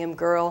calling him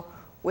girl,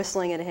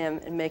 whistling at him,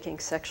 and making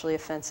sexually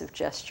offensive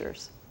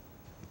gestures.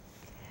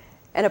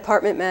 An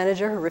apartment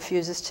manager who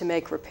refuses to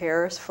make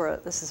repairs for,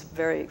 this is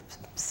very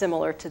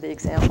similar to the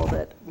example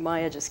that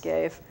Maya just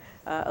gave,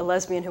 a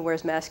lesbian who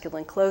wears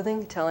masculine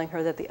clothing, telling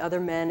her that the other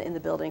men in the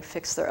building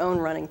fix their own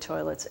running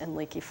toilets and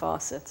leaky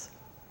faucets.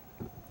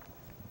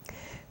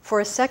 For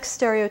a sex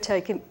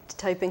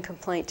stereotyping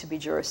complaint to be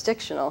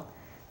jurisdictional,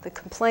 the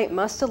complaint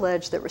must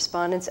allege that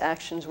respondents'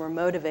 actions were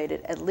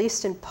motivated, at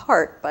least in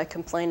part, by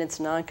complainants'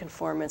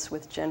 nonconformance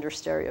with gender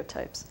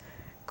stereotypes.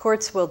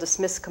 Courts will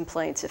dismiss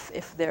complaints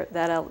if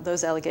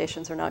those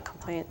allegations are not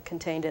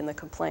contained in the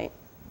complaint.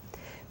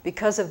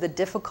 Because of the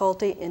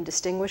difficulty in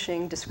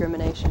distinguishing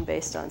discrimination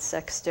based on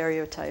sex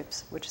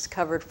stereotypes, which is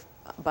covered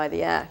by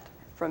the Act,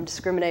 from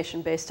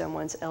discrimination based on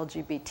one's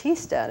LGBT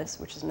status,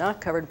 which is not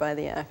covered by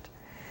the Act,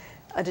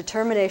 a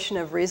determination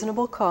of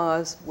reasonable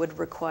cause would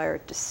require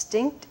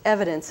distinct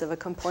evidence of a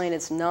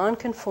complainant's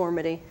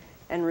nonconformity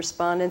and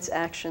respondents'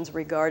 actions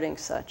regarding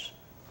such.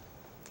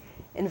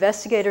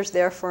 Investigators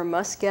therefore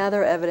must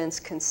gather evidence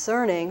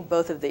concerning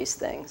both of these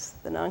things,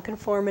 the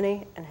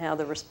nonconformity and how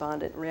the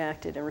respondent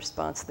reacted in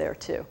response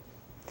thereto.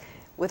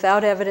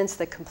 Without evidence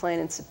that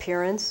complainant's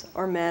appearance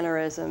or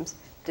mannerisms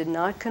did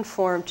not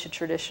conform to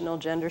traditional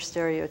gender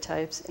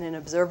stereotypes in an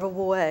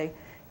observable way,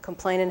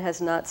 complainant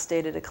has not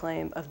stated a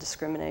claim of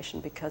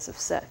discrimination because of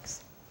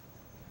sex.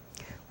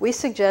 We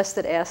suggest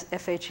that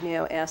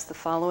FH&EO ask the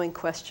following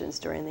questions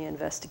during the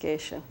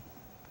investigation.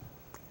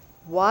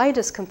 Why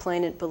does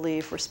complainant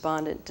believe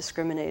respondent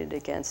discriminated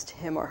against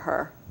him or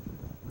her?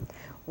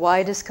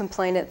 Why does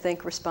complainant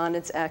think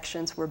respondent's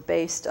actions were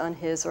based on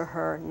his or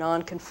her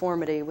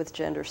nonconformity with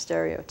gender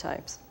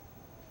stereotypes?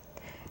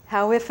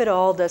 How, if at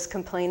all, does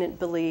complainant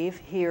believe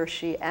he or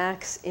she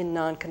acts in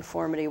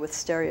nonconformity with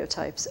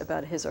stereotypes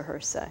about his or her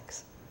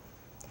sex?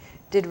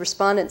 Did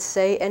respondent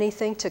say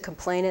anything to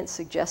complainant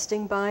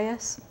suggesting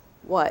bias?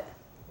 What?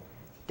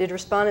 Did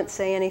respondent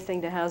say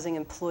anything to housing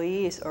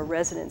employees or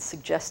residents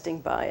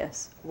suggesting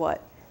bias?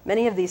 What?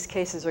 Many of these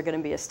cases are going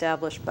to be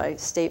established by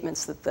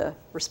statements that the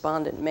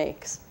respondent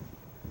makes.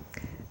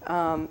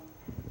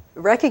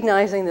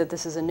 Recognizing that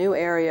this is a new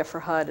area for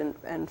HUD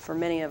and for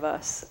many of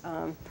us,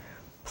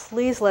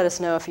 please let us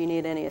know if you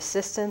need any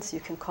assistance.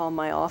 You can call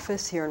my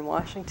office here in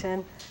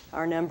Washington.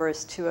 Our number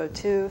is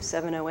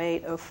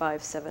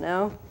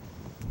 202-708-0570.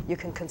 You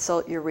can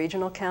consult your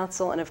regional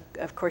counsel, and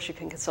of course you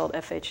can consult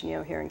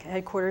FH&EO here in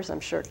headquarters. I'm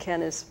sure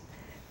Ken is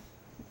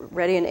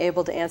ready and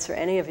able to answer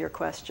any of your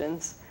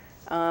questions.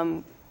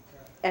 And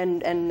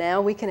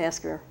now we can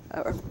ask her,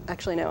 or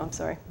actually no, I'm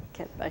sorry.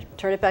 I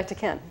turn it back to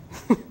Ken.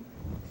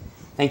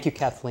 Thank you,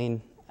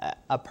 Kathleen.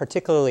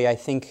 Particularly, I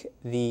think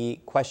the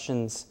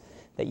questions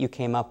that you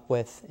came up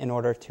with in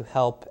order to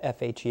help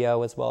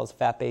FH&EO as well as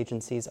FAP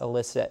agencies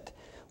elicit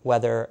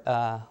whether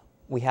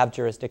we have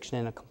jurisdiction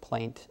in a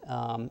complaint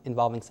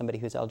involving somebody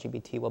who's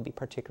LGBT will be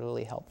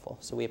particularly helpful.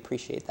 So we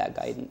appreciate that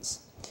guidance.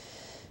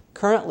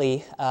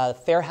 Currently,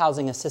 Fair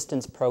Housing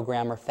Assistance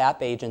Program or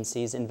FAP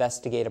agencies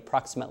investigate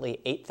approximately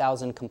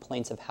 8,000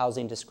 complaints of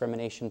housing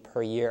discrimination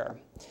per year.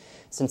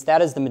 Since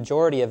that is the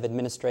majority of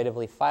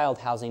administratively filed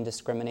housing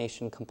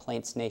discrimination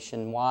complaints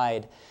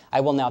nationwide,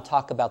 I will now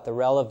talk about the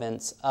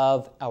relevance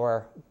of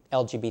our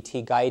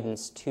LGBT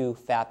guidance to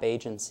FAP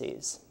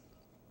agencies.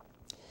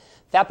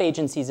 FAP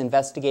agencies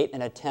investigate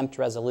and attempt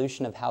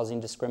resolution of housing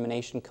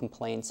discrimination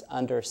complaints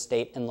under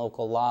state and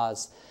local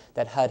laws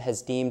that HUD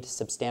has deemed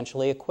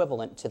substantially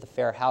equivalent to the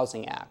Fair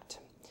Housing Act.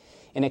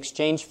 In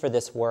exchange for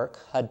this work,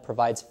 HUD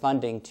provides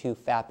funding to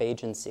FAP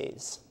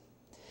agencies.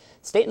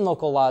 State and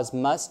local laws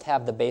must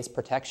have the base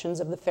protections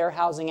of the Fair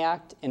Housing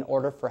Act in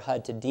order for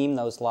HUD to deem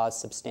those laws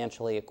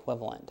substantially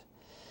equivalent.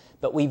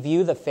 But we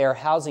view the Fair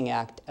Housing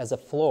Act as a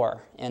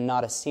floor and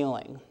not a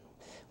ceiling.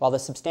 While the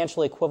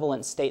substantially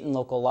equivalent state and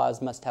local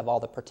laws must have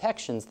all the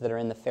protections that are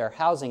in the Fair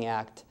Housing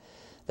Act,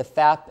 the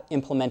FAP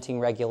implementing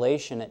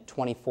regulation at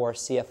 24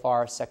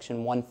 CFR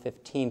section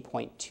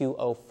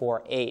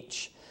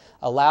 115.204H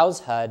allows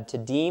HUD to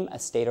deem a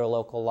state or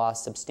local law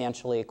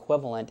substantially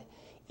equivalent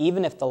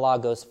even if the law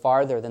goes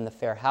farther than the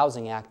Fair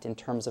Housing Act in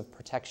terms of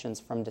protections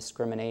from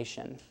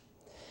discrimination.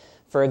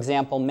 For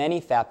example,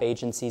 many FAP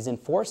agencies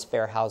enforce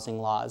fair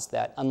housing laws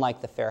that, unlike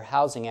the Fair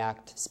Housing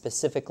Act,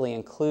 specifically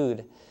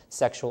include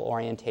sexual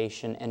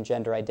orientation and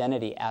gender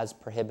identity as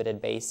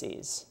prohibited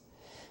bases.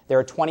 There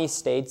are 20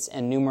 states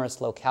and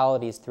numerous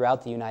localities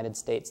throughout the United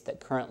States that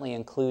currently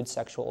include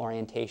sexual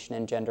orientation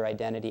and gender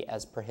identity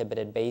as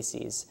prohibited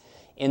bases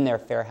in their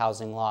fair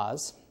housing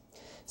laws.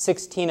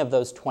 16 of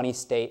those 20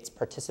 states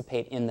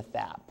participate in the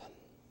FAP.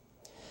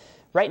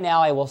 Right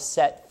now, I will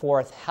set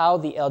forth how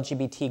the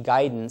LGBT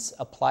guidance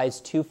applies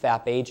to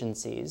FAP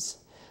agencies.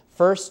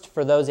 First,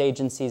 for those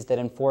agencies that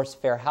enforce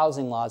fair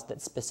housing laws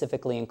that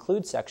specifically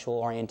include sexual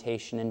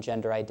orientation and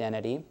gender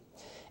identity.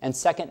 And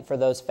second, for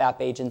those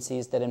FAP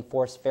agencies that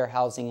enforce fair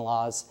housing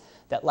laws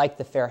that, like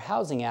the Fair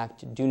Housing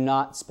Act, do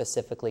not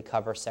specifically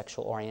cover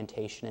sexual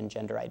orientation and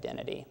gender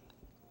identity.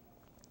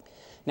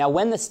 Now,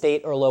 when the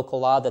state or local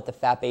law that the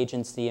FAP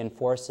agency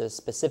enforces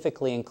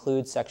specifically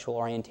includes sexual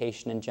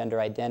orientation and gender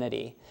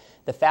identity,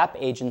 the FAP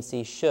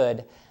agency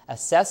should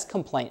assess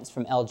complaints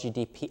from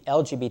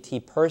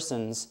LGBT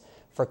persons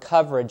for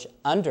coverage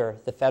under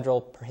the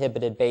federal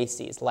prohibited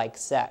bases, like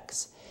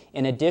sex,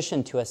 in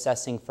addition to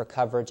assessing for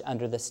coverage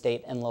under the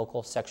state and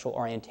local sexual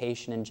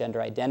orientation and gender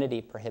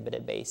identity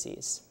prohibited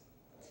bases.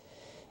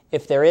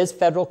 If there is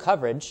federal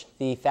coverage,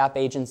 the FAP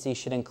agency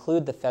should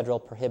include the federal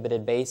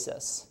prohibited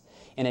basis,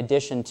 in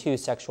addition to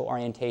sexual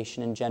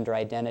orientation and gender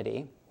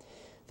identity.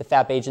 The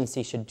FAP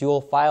agency should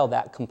dual file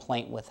that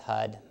complaint with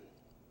HUD.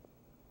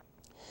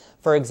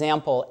 For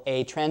example,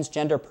 a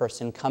transgender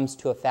person comes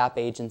to a FAP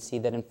agency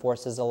that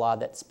enforces a law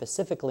that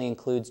specifically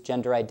includes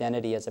gender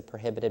identity as a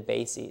prohibited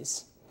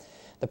basis.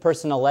 The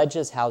person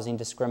alleges housing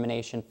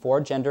discrimination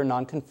for gender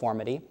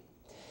nonconformity.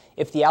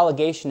 If the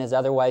allegation is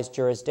otherwise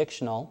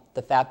jurisdictional,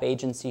 the FAP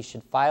agency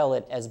should file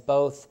it as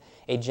both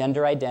a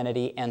gender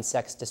identity and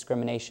sex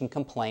discrimination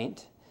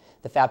complaint.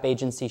 The FAP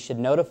agency should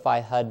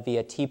notify HUD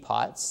via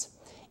teapots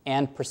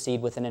and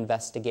proceed with an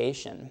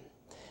investigation.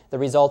 The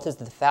result is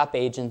that the FAP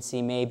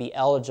agency may be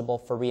eligible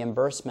for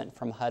reimbursement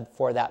from HUD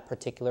for that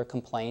particular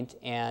complaint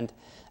and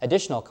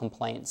additional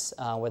complaints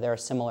where there are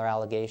similar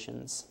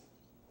allegations.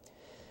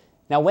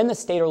 Now, when the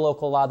state or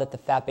local law that the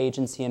FAP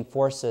agency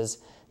enforces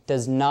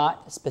does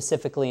not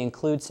specifically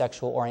include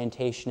sexual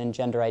orientation and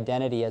gender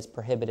identity as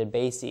prohibited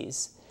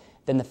bases,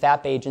 then the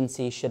FAP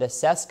agency should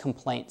assess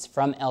complaints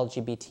from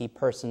LGBT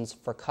persons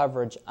for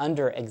coverage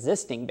under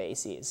existing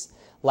bases,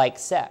 like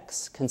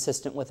sex,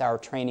 consistent with our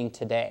training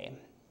today.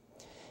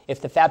 If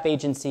the FAP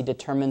agency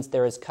determines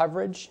there is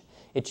coverage,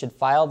 it should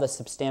file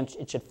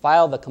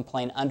the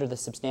complaint under the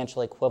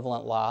substantial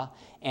equivalent law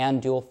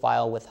and dual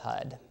file with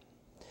HUD.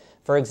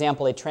 For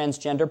example, a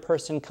transgender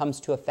person comes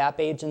to a FAP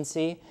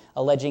agency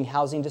alleging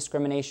housing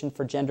discrimination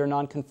for gender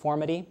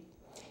nonconformity.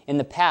 In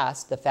the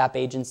past, the FAP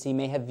agency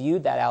may have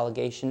viewed that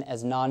allegation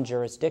as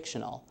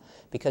non-jurisdictional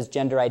because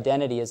gender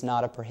identity is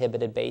not a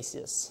prohibited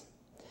basis.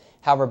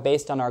 However,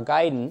 based on our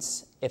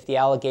guidance, if the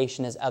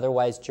allegation is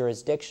otherwise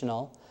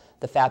jurisdictional,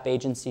 the FAP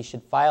agency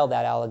should file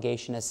that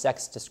allegation as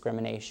sex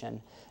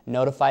discrimination,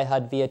 notify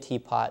HUD via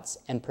teapots,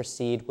 and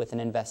proceed with an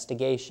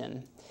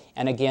investigation.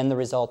 And again, the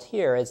result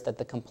here is that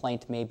the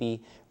complaint may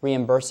be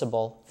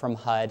reimbursable from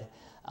HUD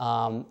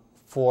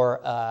for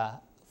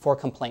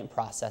complaint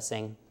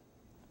processing.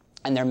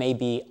 And there may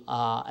be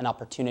an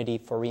opportunity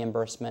for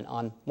reimbursement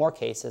on more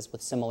cases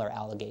with similar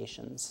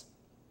allegations.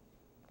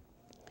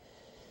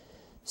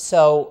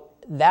 So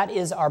that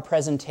is our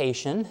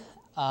presentation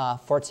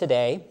for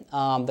today.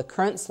 The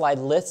current slide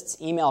lists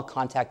email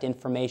contact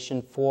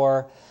information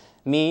for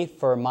me,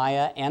 for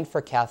Maya, and for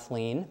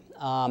Kathleen.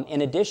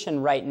 In addition,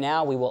 right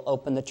now we will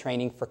open the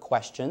training for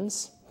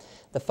questions.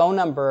 The phone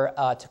number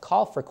to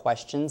call for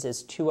questions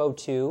is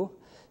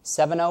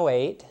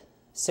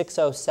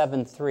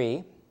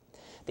 202-708-6073.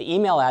 The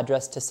email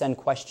address to send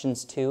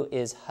questions to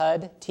is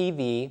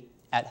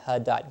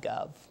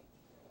hudtv@hud.gov.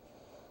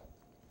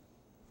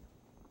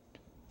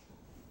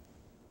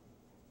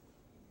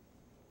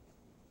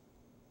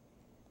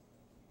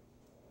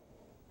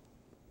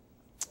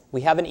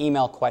 We have an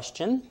email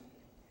question.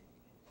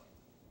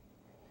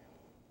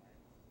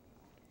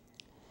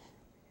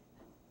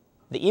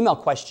 The email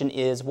question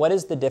is, what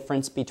is the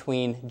difference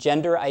between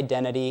gender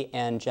identity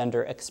and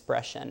gender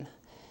expression?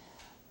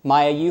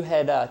 Maya, you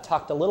had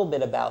talked a little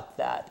bit about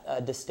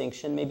that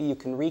distinction. Maybe you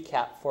can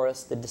recap for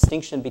us the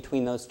distinction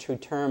between those two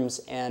terms.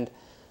 And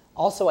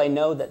also, I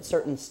know that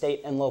certain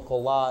state and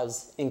local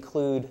laws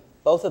include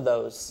both of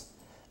those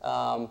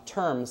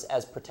terms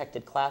as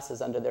protected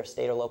classes under their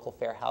state or local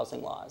fair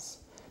housing laws.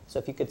 So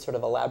if you could sort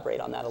of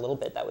elaborate on that a little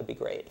bit, that would be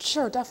great.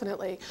 Sure,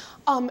 definitely.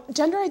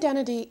 Gender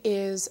identity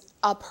is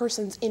a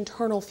person's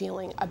internal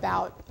feeling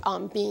about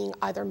being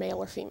either male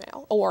or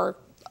female, or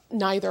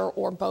neither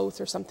or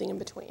both or something in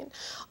between.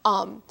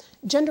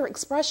 Gender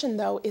expression,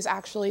 though, is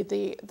actually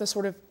the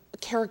sort of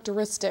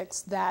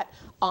characteristics that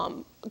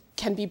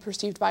can be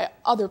perceived by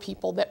other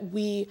people that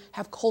we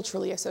have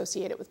culturally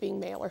associated with being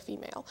male or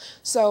female.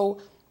 So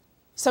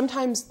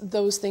sometimes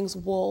those things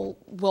will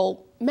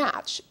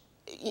match.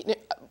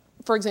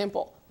 For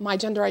example, my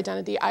gender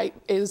identity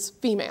is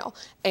female,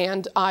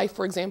 and I,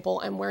 for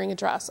example, am wearing a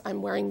dress,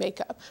 I'm wearing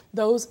makeup.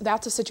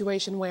 That's a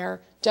situation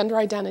where gender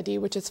identity,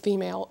 which is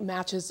female,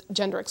 matches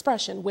gender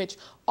expression, which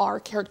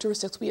are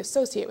characteristics we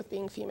associate with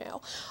being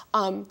female.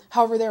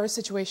 However, there are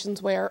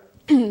situations where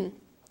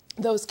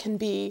those can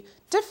be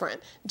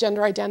different.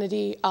 Gender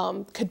identity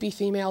could be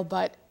female,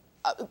 but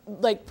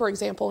like, for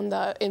example,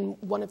 in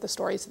one of the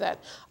stories that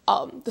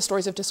the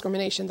stories of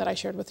discrimination that I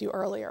shared with you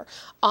earlier,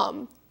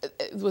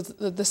 it was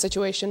the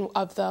situation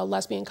of the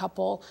lesbian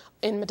couple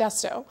in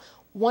Modesto.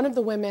 One of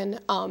the women,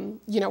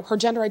 her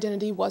gender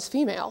identity was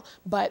female,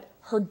 but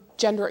her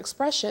gender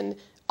expression,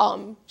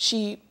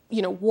 she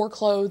wore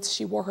clothes,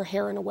 she wore her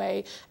hair in a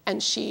way,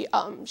 and she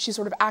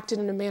sort of acted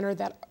in a manner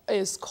that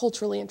is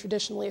culturally and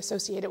traditionally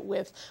associated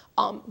with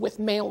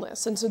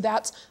maleness. And so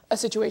that's a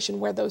situation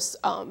where there's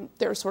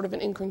sort of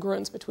an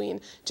incongruence between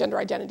gender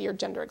identity or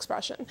gender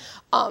expression.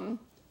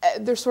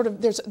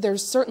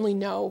 There's certainly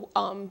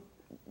no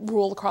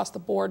rule across the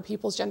board.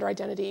 People's gender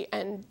identity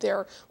and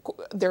their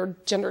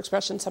gender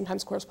expression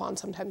sometimes correspond,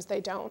 sometimes they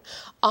don't.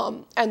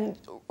 And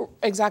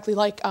exactly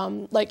like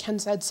Ken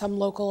said, some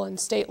local and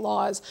state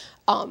laws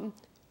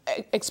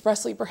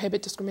expressly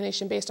prohibit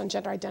discrimination based on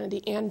gender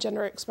identity and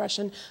gender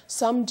expression.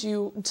 Some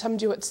do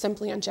it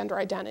simply on gender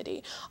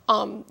identity.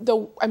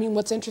 Though, I mean,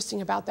 what's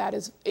interesting about that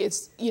is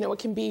it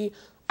can be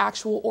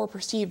actual or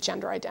perceived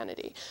gender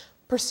identity.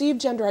 Perceived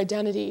gender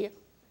identity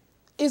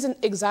is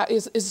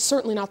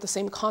certainly not the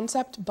same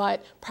concept,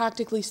 but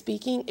practically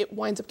speaking, it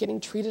winds up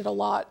getting treated a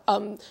lot.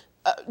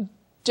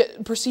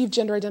 Perceived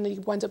gender identity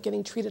winds up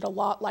getting treated a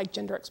lot like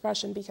gender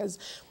expression, because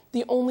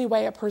the only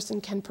way a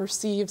person can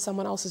perceive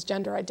someone else's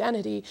gender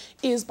identity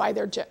is by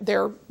their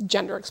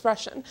gender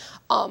expression.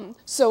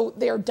 So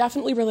they are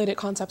definitely related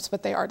concepts,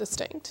 but they are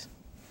distinct.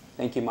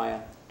 Thank you,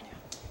 Maya.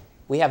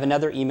 We have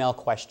another email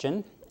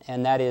question,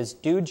 and that is,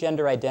 do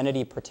gender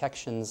identity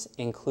protections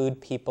include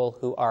people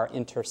who are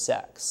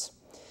intersex?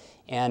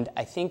 And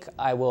I think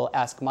I will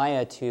ask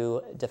Maya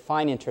to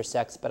define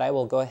intersex, but I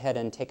will go ahead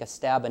and take a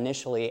stab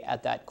initially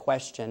at that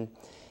question,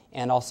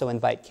 and also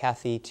invite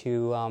Kathy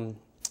to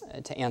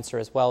answer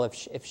as well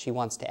if she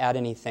wants to add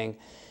anything.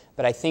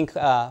 But I think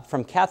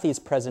from Kathy's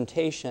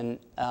presentation,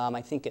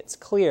 I think it's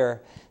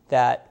clear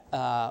that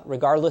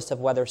regardless of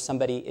whether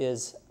somebody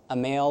is a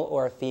male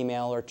or a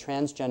female, or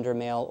transgender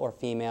male or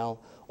female,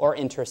 or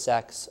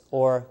intersex,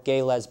 or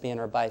gay, lesbian,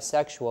 or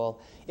bisexual,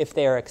 if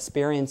they are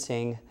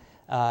experiencing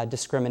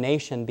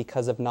discrimination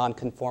because of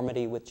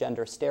nonconformity with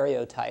gender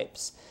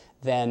stereotypes,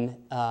 then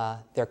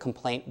their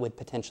complaint would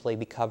potentially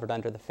be covered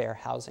under the Fair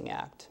Housing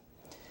Act.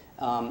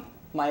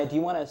 Maya, do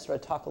you want to sort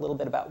of talk a little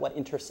bit about what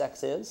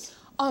intersex is?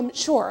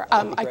 Sure.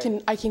 I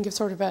can give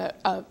sort of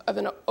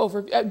an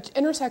overview.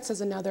 Intersex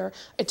is another.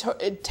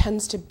 It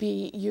tends to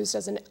be used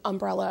as an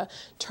umbrella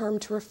term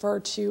to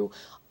refer to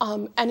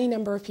any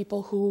number of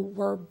people who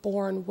were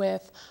born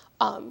with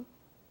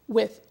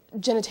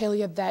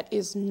genitalia that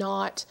is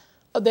not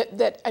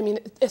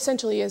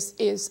essentially is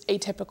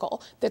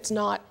atypical. That's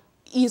not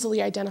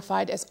easily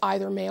identified as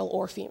either male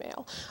or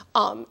female,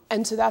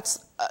 and so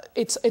that's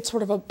it's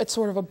sort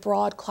of a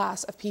broad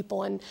class of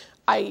people, and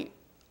I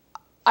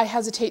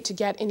hesitate to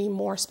get any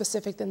more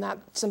specific than that,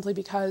 simply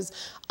because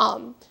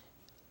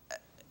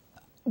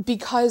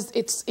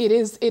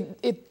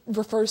it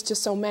refers to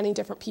so many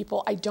different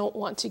people. I don't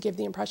want to give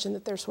the impression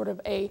that there's sort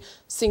of a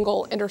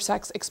single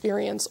intersex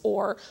experience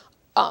or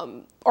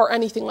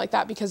anything like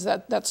that, because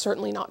that's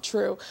certainly not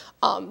true.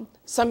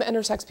 Some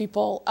intersex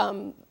people,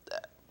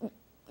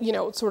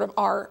 sort of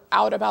are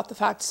out about the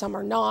fact, some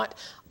are not,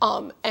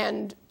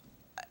 and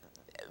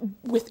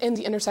within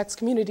the intersex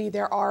community,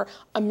 there are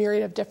a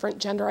myriad of different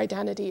gender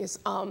identities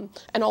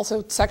and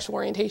also sexual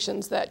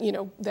orientations that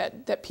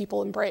that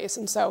people embrace,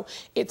 and so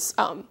it's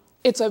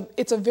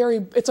a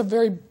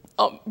very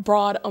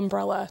broad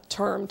umbrella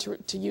term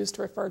to use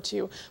to refer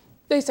to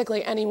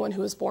basically anyone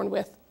who is born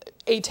with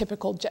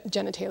atypical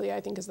genitalia,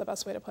 I think is the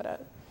best way to put it.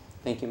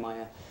 Thank you,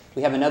 Maya.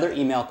 We have another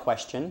email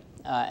question,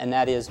 and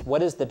that is,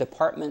 what is the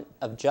Department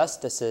of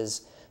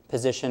Justice's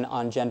position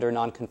on gender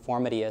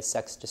nonconformity as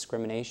sex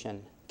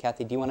discrimination?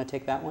 Kathy, do you want to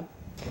take that one?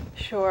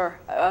 Sure.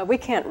 We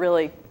can't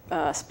really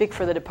speak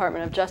for the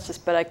Department of Justice,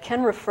 but I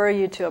can refer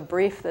you to a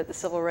brief that the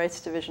Civil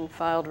Rights Division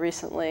filed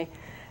recently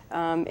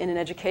in an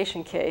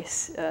education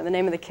case. The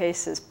name of the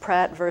case is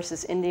Pratt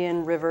versus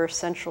Indian River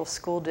Central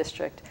School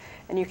District,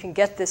 and you can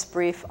get this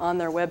brief on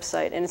their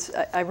website, and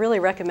I really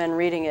recommend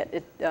reading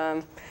it.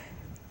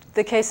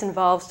 The case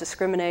involves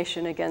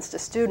discrimination against a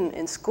student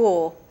in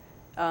school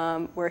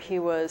where he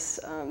was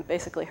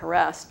basically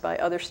harassed by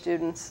other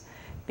students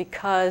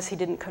because he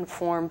didn't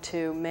conform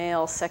to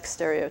male sex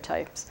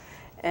stereotypes.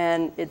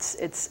 And it's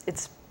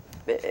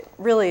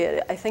really,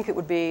 I think it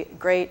would be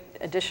great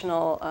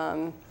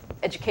additional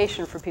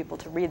education for people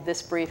to read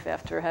this brief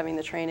after having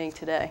the training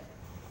today.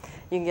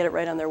 You can get it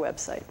right on their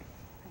website.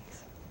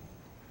 Thanks.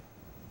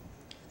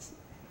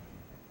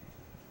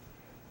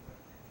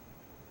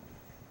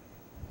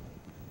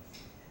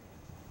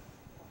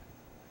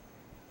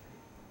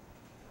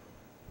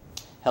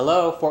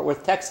 Hello, Fort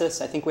Worth, Texas.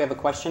 I think we have a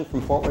question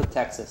from Fort Worth,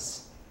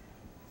 Texas.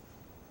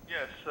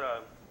 Yes,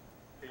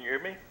 can you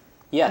hear me?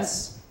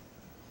 Yes.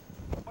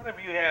 What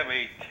if you have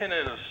a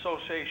tenant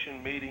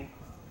association meeting?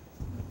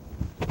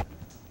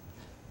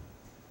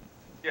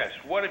 Yes,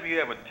 what if you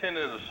have a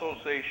tenant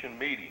association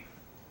meeting?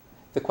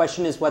 The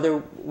question is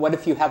what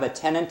if you have a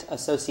tenant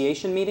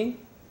association meeting?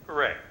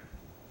 Correct.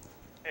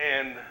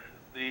 And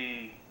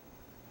the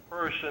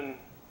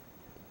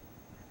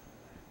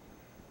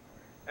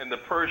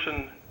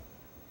person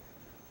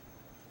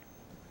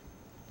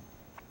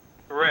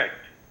correct.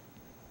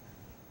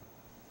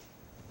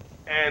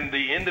 And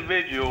the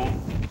individual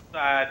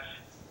decides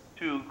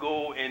to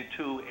go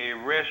into a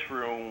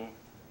restroom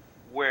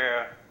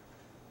where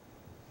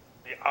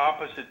the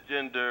opposite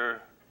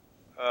gender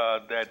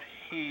that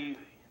he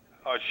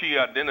or she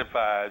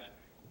identifies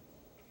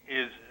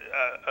is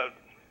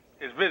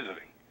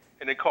visiting,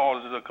 and it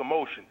causes a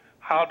commotion.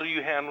 How do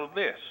you handle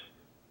this?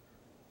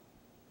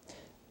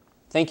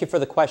 Thank you for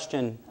the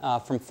question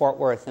from Fort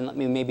Worth, and let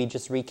me maybe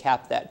just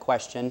recap that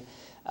question.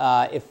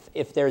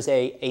 If there's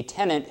a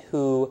tenant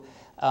who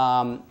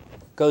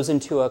goes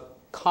into a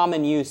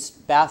common use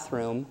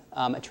bathroom,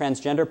 a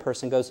transgender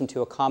person goes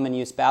into a common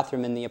use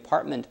bathroom in the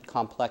apartment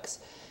complex,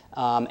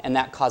 and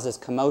that causes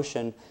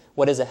commotion,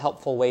 what is a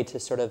helpful way to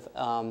sort of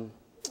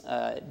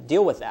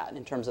deal with that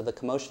in terms of the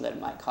commotion that it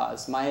might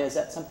cause? Maya, is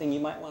that something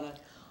you might want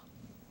to?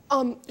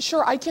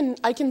 Sure, I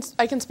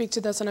can speak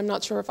to this, and I'm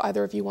not sure if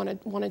either of you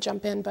want to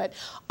jump in. But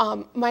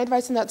my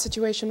advice in that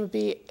situation would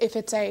be if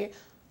it's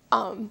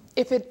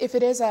if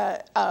it is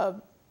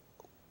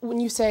when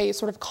you say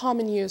sort of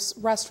common use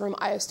restroom,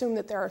 I assume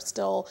that there are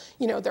still,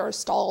 there are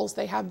stalls,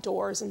 they have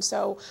doors, and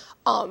so,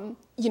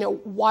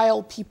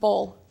 while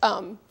people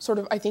sort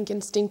of, I think,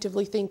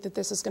 instinctively think that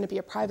this is going to be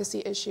a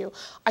privacy issue,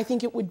 I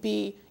think it would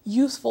be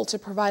useful to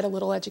provide a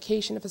little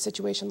education if a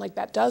situation like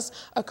that does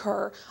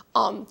occur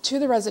to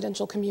the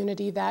residential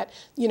community that,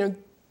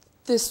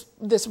 this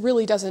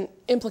really doesn't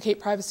implicate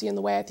privacy in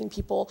the way I think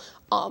people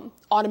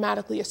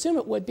automatically assume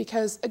it would,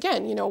 because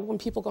again, when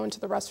people go into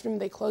the restroom,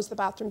 they close the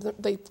bathroom,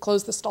 they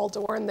close the stall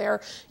door, and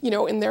they're,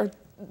 in their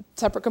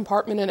separate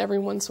compartment, and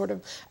everyone's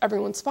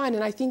fine.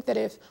 And I think that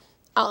if,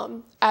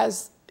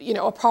 as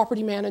a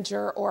property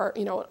manager or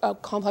a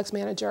complex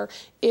manager,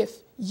 if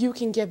you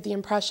can give the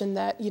impression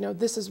that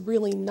this is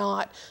really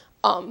not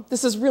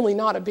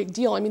a big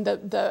deal. I mean,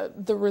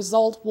 the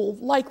result will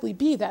likely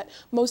be that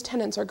most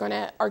tenants are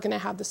gonna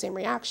have the same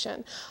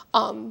reaction.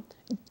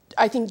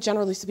 I think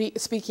generally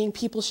speaking,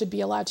 people should be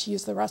allowed to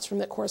use the restroom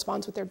that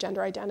corresponds with their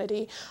gender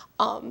identity.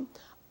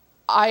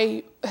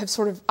 I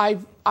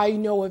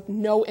know of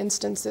no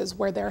instances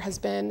where there has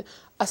been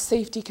a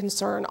safety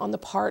concern on the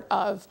part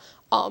of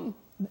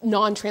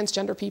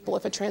non-transgender people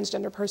if a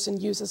transgender person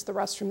uses the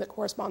restroom that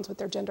corresponds with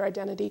their gender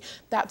identity.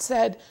 That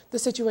said, the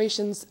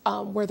situations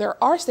where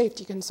there are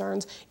safety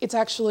concerns, it's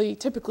actually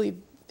typically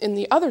in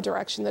the other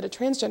direction, that a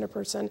transgender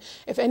person,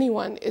 if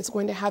anyone, is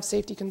going to have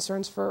safety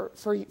concerns for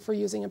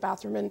using a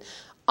bathroom. And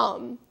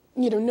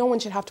no one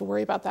should have to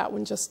worry about that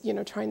when just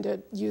trying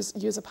to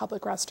use a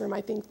public restroom.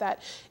 I think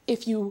that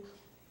if you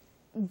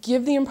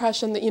give the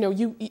impression that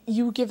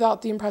you give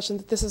out the impression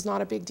that this is not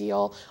a big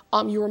deal.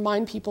 You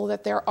remind people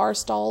that there are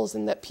stalls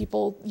and that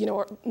people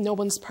no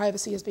one's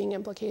privacy is being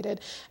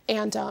implicated,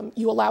 and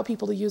you allow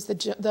people to use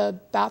the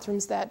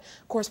bathrooms that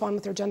correspond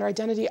with their gender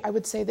identity. I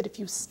would say that if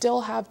you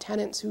still have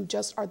tenants who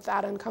just are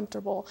that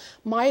uncomfortable,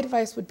 my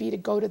advice would be to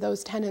go to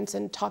those tenants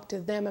and talk to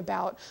them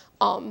about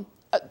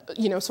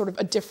sort of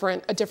a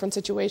different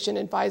situation,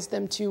 advise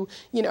them to,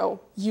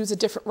 use a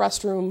different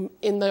restroom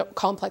in the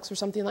complex or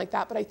something like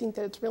that. But I think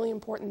that it's really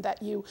important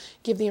that you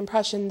give the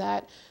impression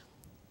that,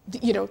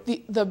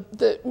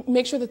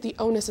 make sure that the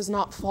onus is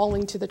not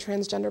falling to the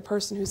transgender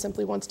person who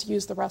simply wants to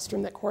use the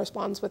restroom that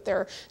corresponds with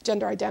their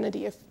gender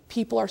identity. If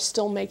people are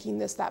still making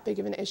this that big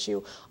of an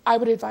issue, I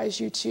would advise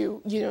you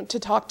to, to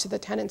talk to the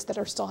tenants that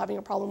are still having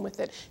a problem with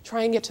it.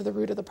 Try and get to the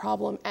root of the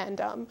problem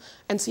and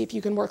see if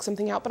you can work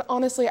something out. But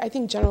honestly, I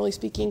think generally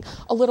speaking,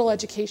 a little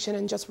education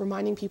and just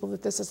reminding people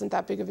that this isn't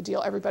that big of a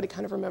deal, everybody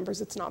kind of remembers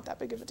it's not that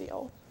big of a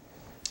deal.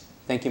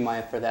 Thank you,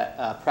 Maya, for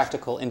that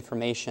practical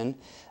information.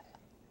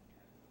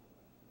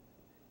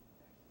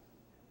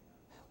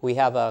 We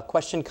have a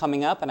question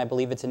coming up, and I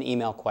believe it's an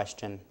email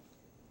question.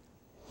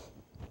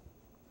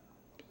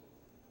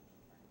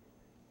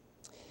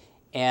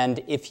 And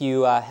if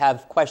you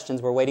have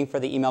questions, we're waiting for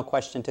the email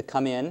question to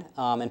come in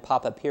and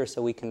pop up here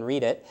so we can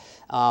read it.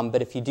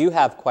 But if you do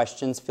have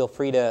questions, feel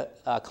free to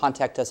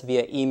contact us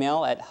via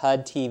email at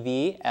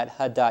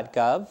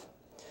hudtv@hud.gov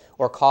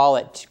or call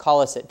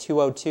us at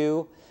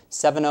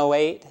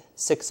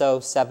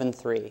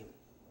 202-708-6073.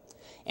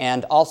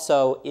 And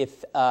also,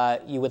 if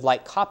you would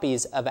like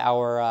copies of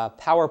our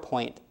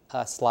PowerPoint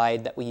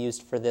slide that we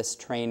used for this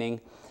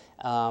training,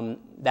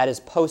 that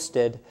is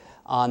posted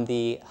on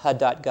the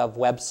HUD.gov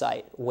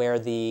website, where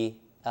you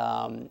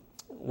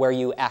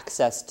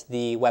accessed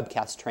the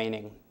webcast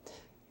training.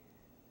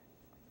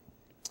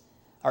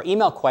 Our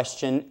email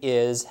question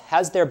is,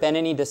 has there been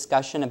any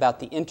discussion about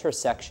the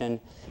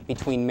intersection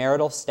between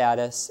marital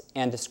status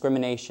and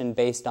discrimination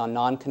based on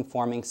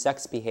non-conforming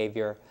sex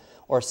behavior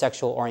or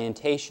sexual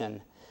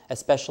orientation,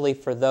 especially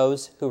for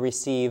those who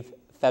receive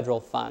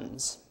federal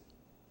funds?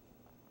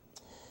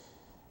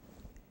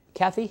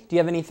 Kathy, do you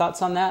have any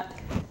thoughts on that?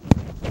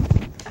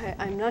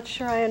 I'm not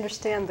sure I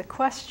understand the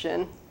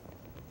question.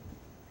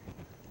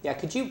 Yeah,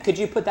 could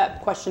you put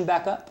that question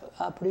back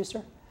up,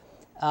 producer?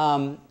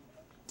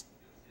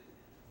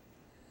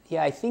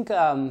 Yeah, I think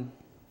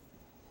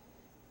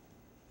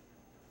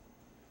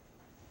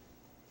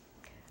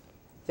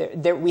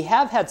we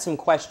have had some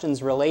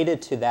questions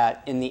related to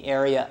that in the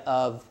area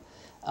of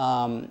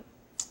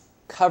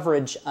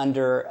coverage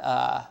under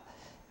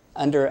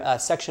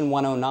Section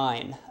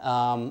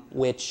 109,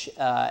 which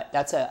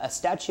that's a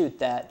statute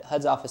that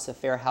HUD's Office of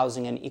Fair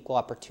Housing and Equal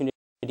Opportunity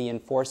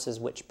enforces,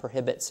 which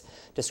prohibits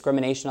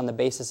discrimination on the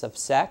basis of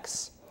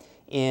sex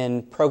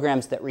in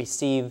programs that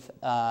receive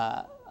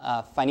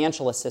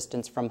financial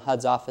assistance from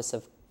HUD's Office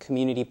of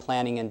Community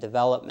Planning and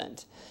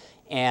Development.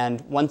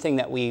 And one thing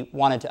that we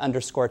wanted to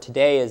underscore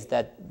today is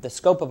that the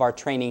scope of our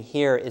training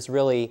here is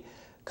really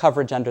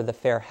coverage under the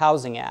Fair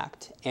Housing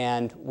Act,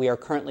 and we are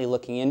currently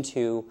looking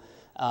into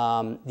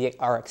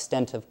our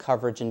extent of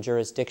coverage and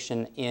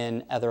jurisdiction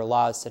in other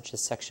laws such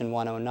as Section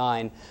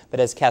 109.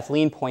 But as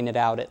Kathleen pointed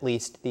out, at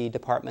least the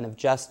Department of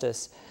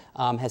Justice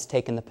has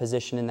taken the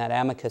position in that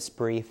amicus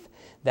brief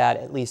that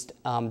at least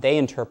they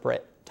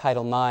interpret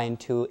Title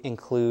IX to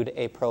include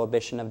a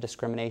prohibition of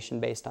discrimination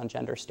based on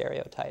gender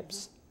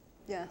stereotypes.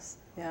 Yes,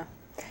 yeah.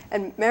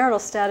 And marital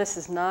status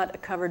is not a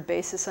covered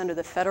basis under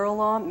the federal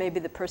law. Maybe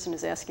the person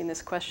who's asking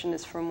this question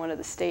is from one of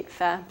the state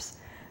FAPs.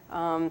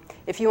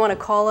 If you want to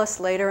call us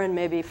later and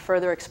maybe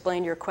further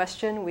explain your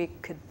question, we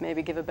could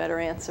maybe give a better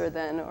answer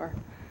then, or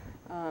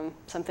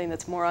something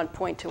that's more on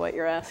point to what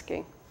you're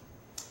asking.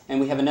 And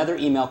we have another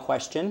email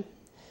question.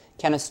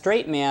 Can a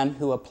straight man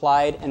who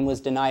applied and was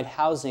denied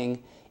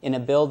housing in a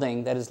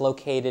building that is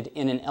located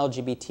in an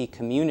LGBT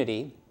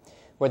community,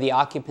 where the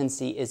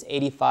occupancy is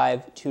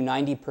 85 to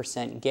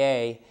 90%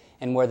 gay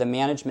and where the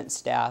management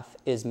staff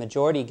is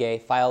majority gay,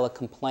 file a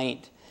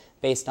complaint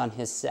based on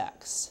his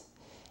sex?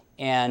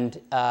 And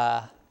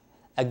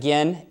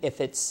again, if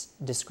it's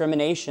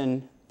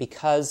discrimination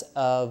because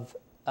of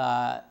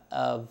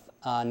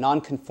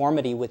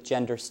nonconformity with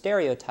gender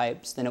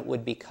stereotypes, then it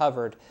would be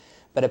covered.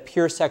 But a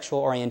pure sexual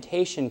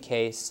orientation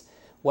case,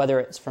 whether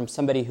it's from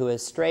somebody who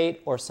is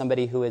straight or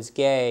somebody who is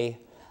gay,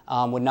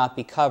 would not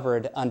be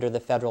covered under the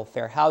Federal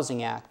Fair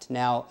Housing Act.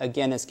 Now,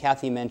 again, as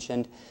Kathy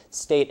mentioned,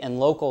 state and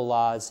local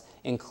laws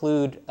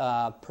include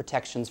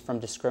protections from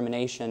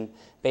discrimination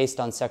based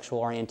on sexual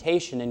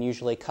orientation and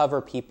usually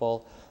cover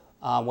people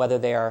whether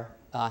they are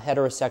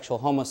heterosexual,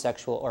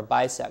 homosexual, or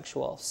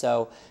bisexual.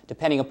 So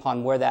depending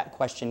upon where that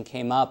question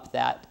came up,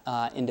 that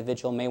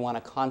individual may want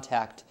to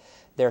contact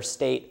their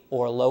state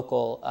or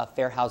local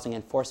fair housing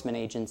enforcement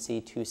agency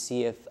to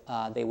see if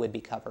they would be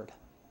covered.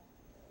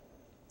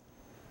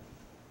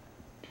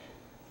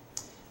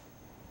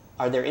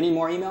 Are there any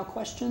more email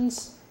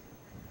questions?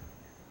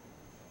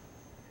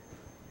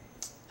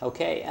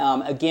 Okay,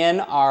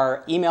 again,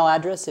 our email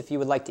address, if you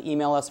would like to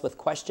email us with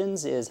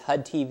questions, is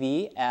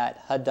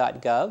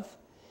hudtv@hud.gov.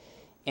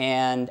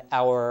 And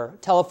our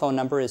telephone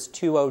number is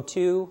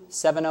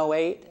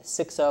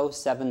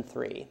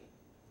 202-708-6073.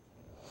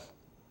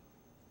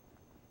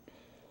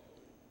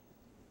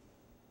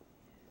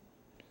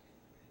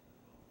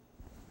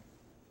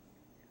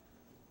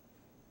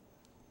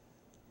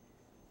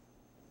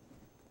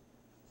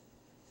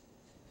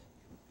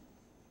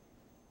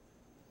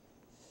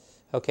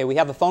 Okay, we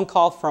have a phone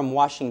call from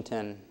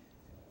Washington.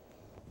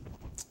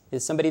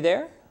 Is somebody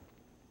there?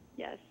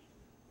 Yes.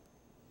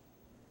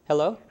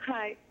 Hello?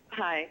 Hi.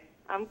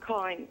 I'm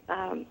calling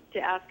to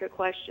ask a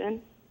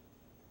question.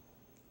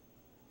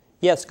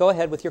 Yes, go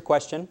ahead with your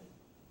question.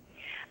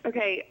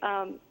 Okay.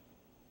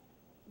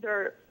 There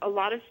are a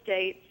lot of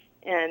states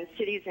and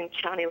cities and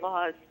county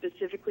laws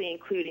specifically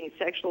including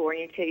sexual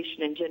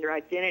orientation and gender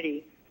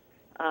identity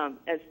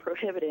as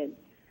prohibited.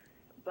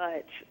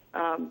 But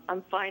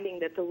I'm finding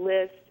that the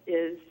list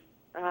is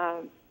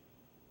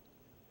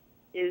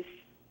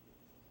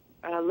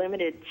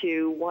limited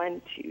to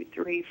 1, 2,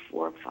 3,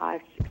 4,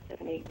 5, 6,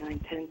 7, 8, 9,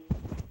 10,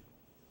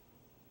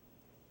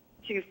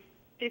 to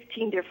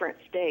 15 different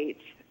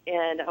states.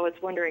 And I was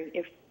wondering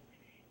if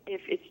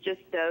it's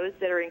just those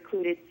that are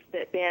included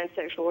that ban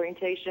sexual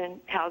orientation,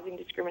 housing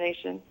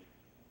discrimination.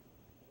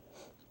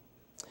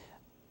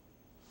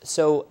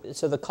 So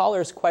the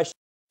caller's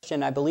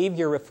question, I believe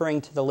you're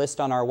referring to the list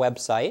on our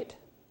website.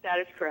 That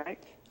is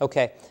correct.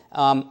 Okay.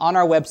 On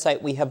our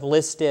website, we have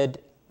listed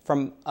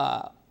from,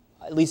 at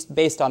least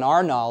based on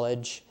our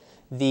knowledge,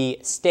 the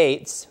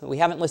states. We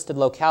haven't listed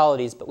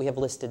localities, but we have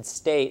listed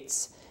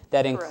states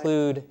that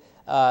include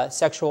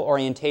sexual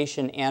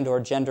orientation and or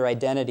gender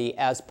identity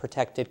as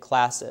protected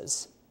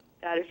classes.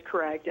 That is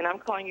correct. And I'm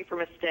calling you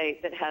from a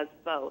state that has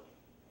both.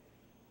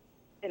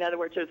 In other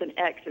words, there's an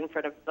X in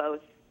front of both.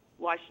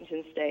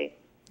 Washington State.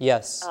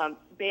 Yes.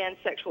 Bans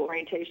sexual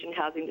orientation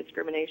housing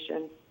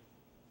discrimination,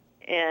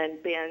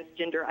 and bans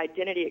gender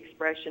identity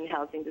expression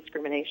housing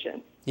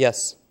discrimination.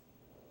 Yes.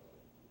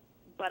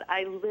 But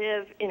I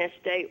live in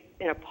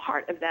a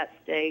part of that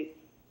state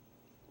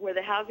where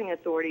the housing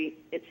authority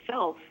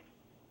itself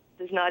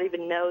does not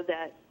even know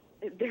that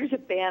there's a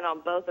ban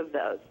on both of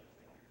those.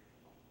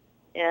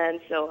 And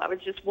so I was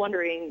just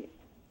wondering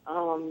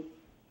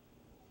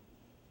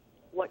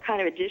what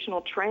kind of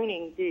additional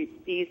training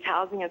these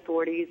housing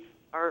authorities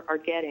are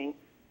getting.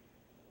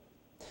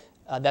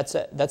 That's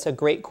a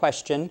great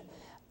question.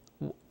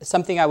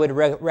 Something I would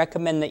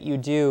recommend that you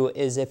do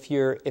is if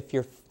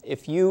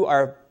you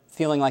are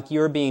feeling like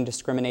you're being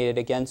discriminated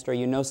against, or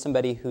you know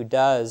somebody who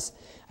does,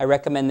 I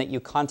recommend that you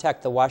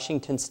contact the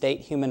Washington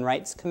State Human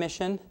Rights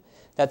Commission.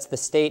 That's the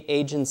state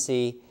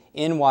agency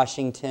in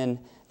Washington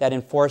that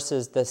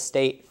enforces the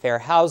state fair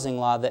housing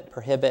law that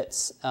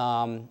prohibits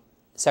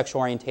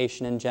sexual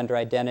orientation and gender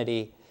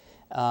identity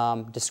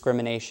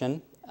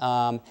discrimination.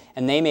 And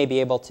they may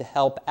be able to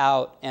help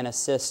out and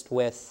assist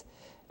with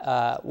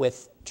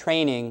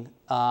training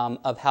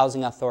of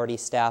housing authority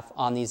staff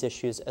on these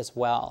issues as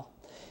well.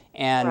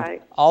 And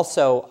right.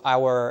 Also,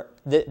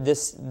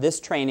 this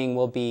training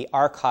will be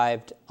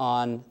archived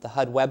on the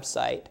HUD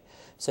website,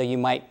 so you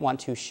might want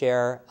to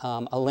share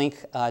a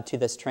link to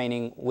this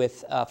training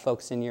with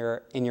folks in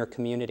your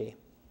community.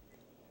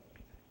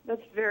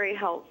 That's very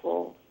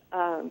helpful.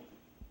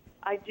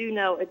 I do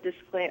know a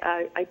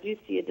disclaimer. I do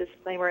see a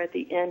disclaimer at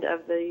the end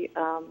of the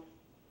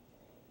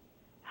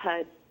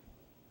HUD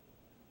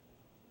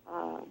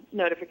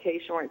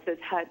notification where it says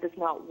HUD does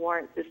not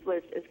warrant this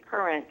list as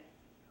current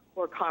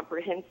or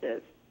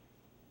comprehensive.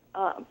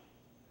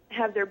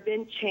 Have there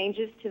been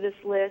changes to this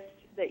list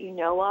that you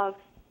know of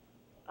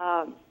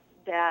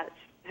that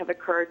have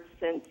occurred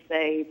since,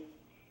 say,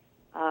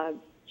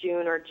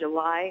 June or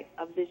July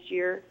of this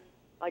year?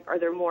 Like, are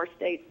there more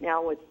states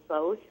now with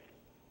both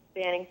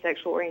banning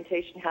sexual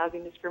orientation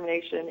housing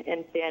discrimination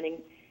and banning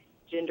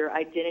gender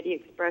identity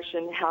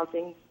expression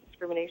housing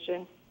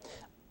discrimination?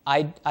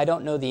 I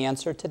don't know the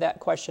answer to that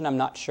question. I'm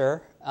not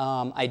sure.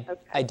 Okay.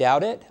 I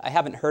doubt it. I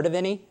haven't heard of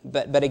any.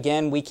 But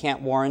again, we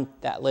can't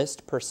warrant that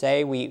list per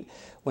se.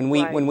 When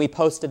we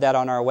posted that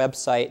on our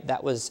website,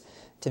 that was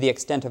to the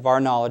extent of our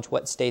knowledge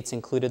what states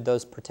included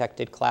those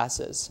protected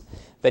classes.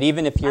 But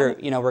even if you're,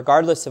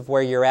 regardless of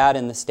where you're at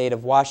in the state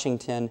of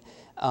Washington,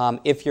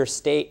 if your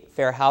state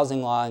fair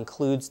housing law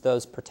includes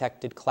those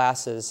protected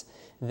classes,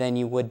 then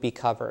you would be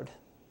covered.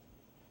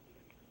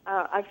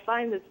 I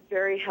find this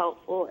very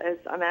helpful as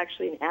I'm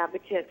actually an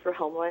advocate for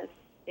homeless,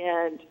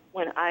 and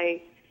when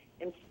I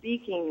am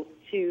speaking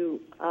to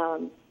a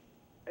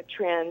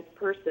trans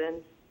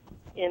person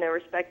in a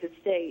respective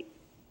state,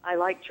 I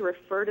like to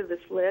refer to this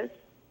list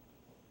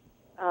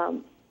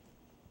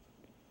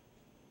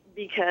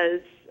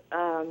because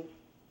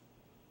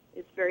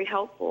it's very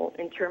helpful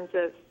in terms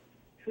of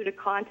who to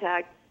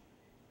contact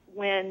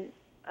when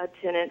a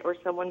tenant or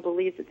someone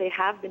believes that they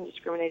have been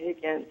discriminated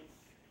against.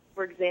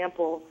 For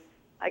example,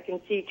 I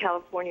can see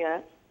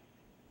California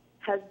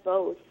has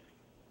both.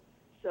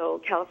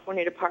 So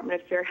California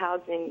Department of Fair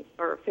Housing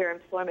or Fair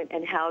Employment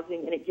and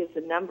Housing, and it gives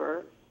a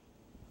number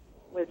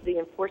with the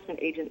enforcement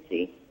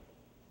agency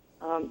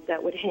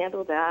that would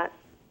handle that.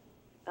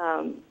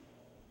 So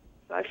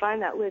I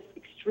find that list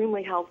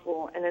extremely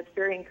helpful, and it's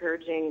very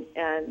encouraging,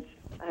 and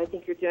I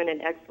think you're doing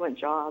an excellent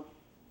job.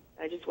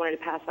 I just wanted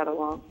to pass that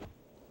along.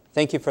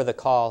 Thank you for the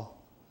call.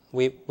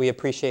 We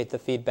appreciate the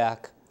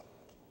feedback.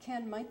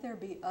 Ken, might there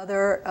be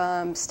other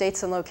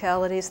states and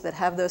localities that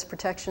have those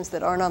protections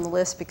that aren't on the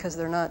list because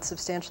they're not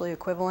substantially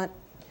equivalent?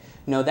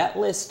 No, that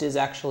list is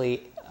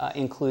actually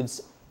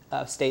includes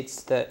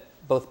states that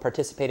both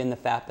participate in the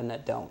FAP and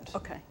that don't.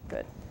 Okay,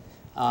 good.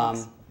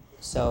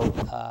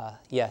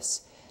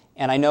 Yes.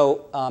 And I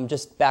know,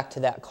 just back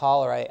to that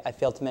caller, I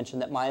failed to mention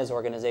that Maya's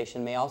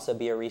organization may also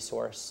be a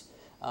resource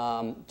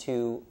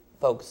to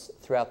folks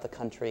throughout the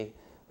country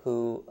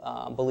who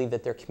believe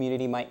that their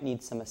community might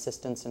need some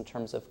assistance in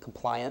terms of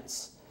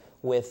compliance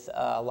with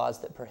laws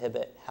that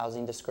prohibit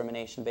housing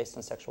discrimination based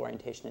on sexual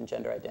orientation and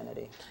gender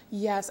identity.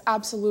 Yes,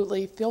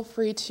 absolutely. Feel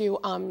free to,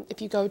 if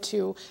you go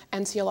to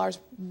NCLR's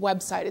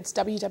website, it's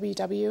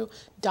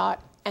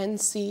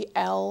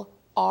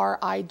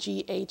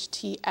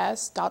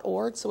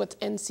www.nclrights.org, so it's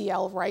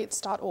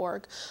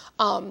nclrights.org,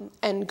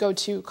 and go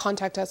to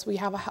contact us. We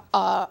have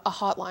a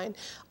hotline.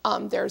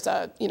 There's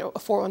a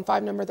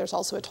 415 number. There's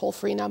also a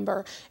toll-free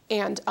number,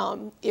 and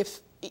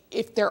if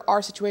there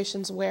are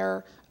situations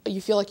where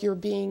you feel like you're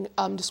being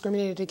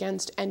discriminated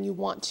against and you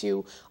want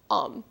to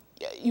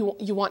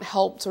you want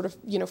help sort of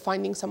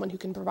finding someone who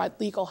can provide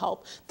legal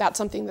help, that's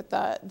something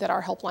that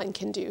our helpline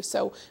can do.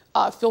 So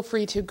feel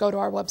free to go to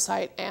our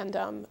website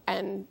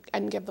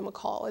and give them a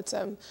call. It's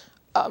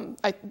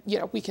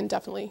we can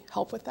definitely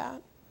help with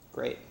that.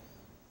 Great.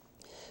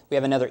 We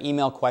have another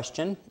email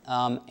question,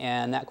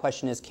 and that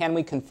question is, can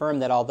we confirm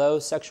that although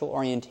sexual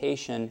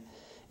orientation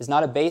is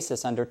not a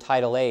basis under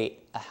Title VIII,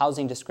 a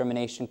housing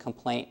discrimination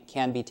complaint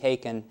can be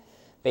taken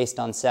based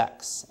on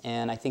sex?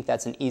 And I think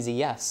that's an easy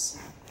yes.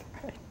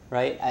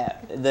 right?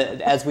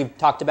 As we've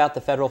talked about,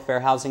 the Federal Fair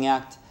Housing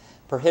Act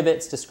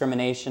prohibits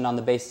discrimination on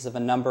the basis of a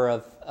number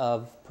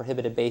of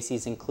prohibited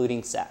bases,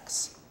 including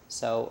sex.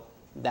 So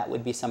that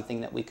would be something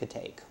that we could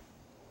take.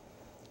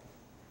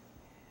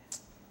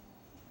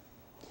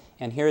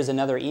 And here is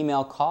another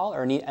email call,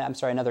 or I'm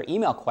sorry, another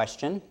email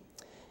question.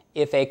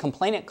 If a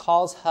complainant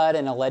calls HUD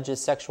and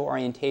alleges sexual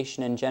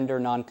orientation and gender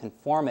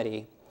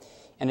nonconformity,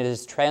 and it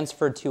is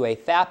transferred to a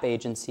FAP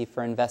agency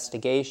for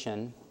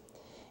investigation,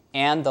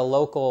 and the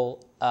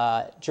local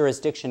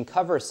jurisdiction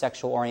covers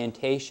sexual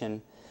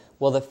orientation,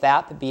 will the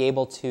FAP be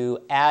able to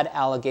add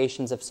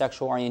allegations of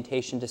sexual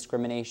orientation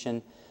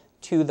discrimination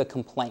to the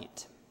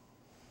complaint?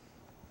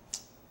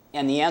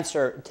 And the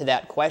answer to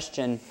that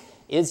question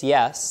is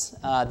yes.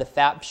 The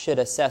FAP should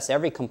assess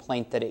every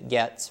complaint that it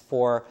gets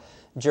for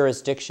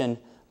jurisdiction,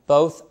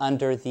 both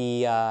under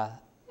the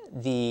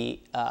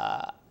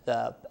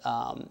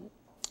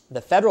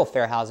Federal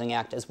Fair Housing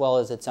Act as well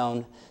as its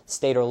own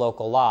state or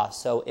local law.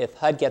 So if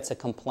HUD gets a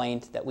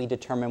complaint that we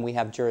determine we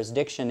have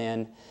jurisdiction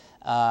in,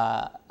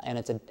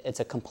 and it's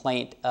a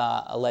complaint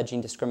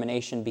alleging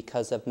discrimination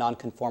because of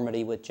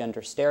nonconformity with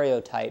gender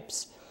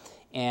stereotypes,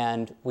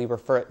 and we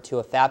refer it to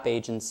a FAP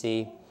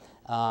agency,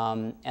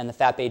 and the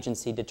FAP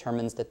agency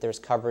determines that there's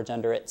coverage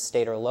under its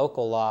state or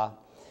local law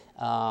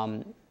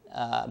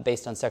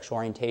based on sexual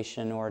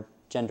orientation or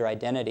gender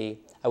identity,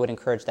 I would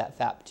encourage that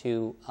FAP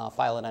to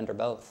file it under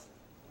both.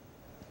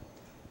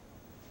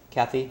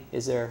 Kathy,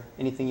 is there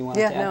anything you wanted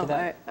to add to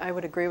that? Yeah, no, I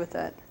would agree with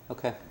that.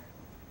 Okay.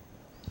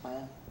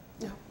 Maya?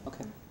 No.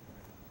 Okay.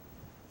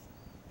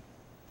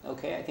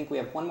 Okay, I think we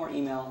have one more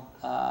email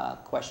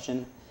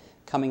question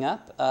coming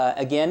up.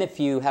 Again,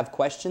 if you have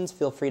questions,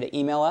 feel free to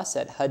email us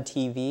at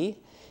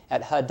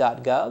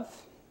hudtv@hud.gov.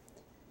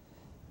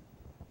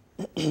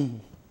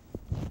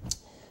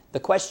 The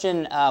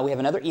question, we have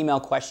another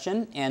email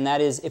question, and that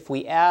is, if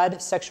we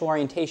add sexual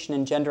orientation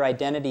and gender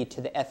identity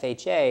to the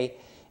FHA,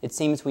 it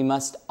seems we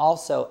must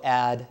also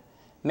add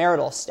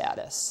marital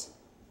status.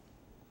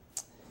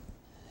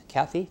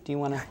 Kathy, do you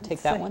want to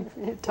take that one?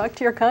 Talk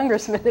to your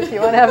congressman if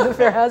you want to have the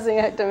Fair Housing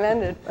Act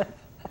amended.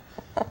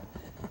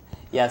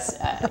 Yes.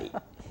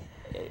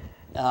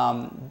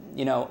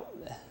 You know,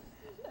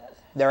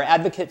 there are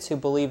advocates who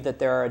believe that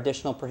there are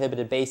additional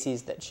prohibited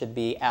bases that should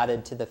be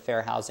added to the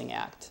Fair Housing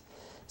Act.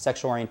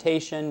 Sexual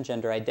orientation,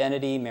 gender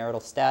identity,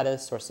 marital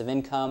status, source of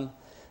income.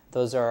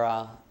 Those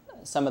are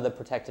some of the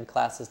protected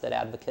classes that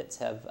advocates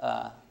have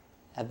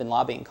been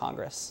lobbying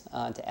Congress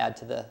to add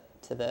to the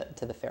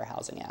Fair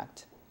Housing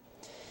Act.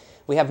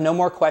 We have no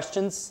more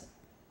questions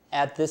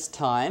at this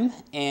time,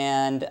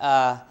 and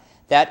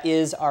that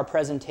is our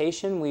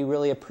presentation. We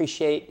really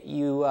appreciate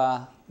you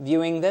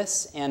viewing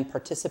this and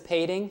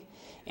participating.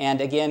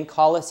 And again,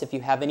 call us if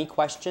you have any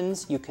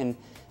questions. You can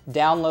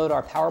download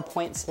our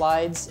PowerPoint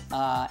slides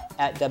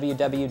at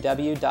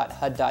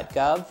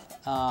www.hud.gov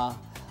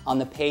on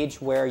the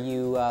page where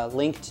you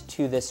linked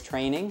to this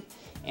training.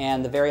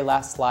 And the very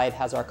last slide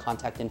has our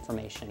contact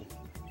information.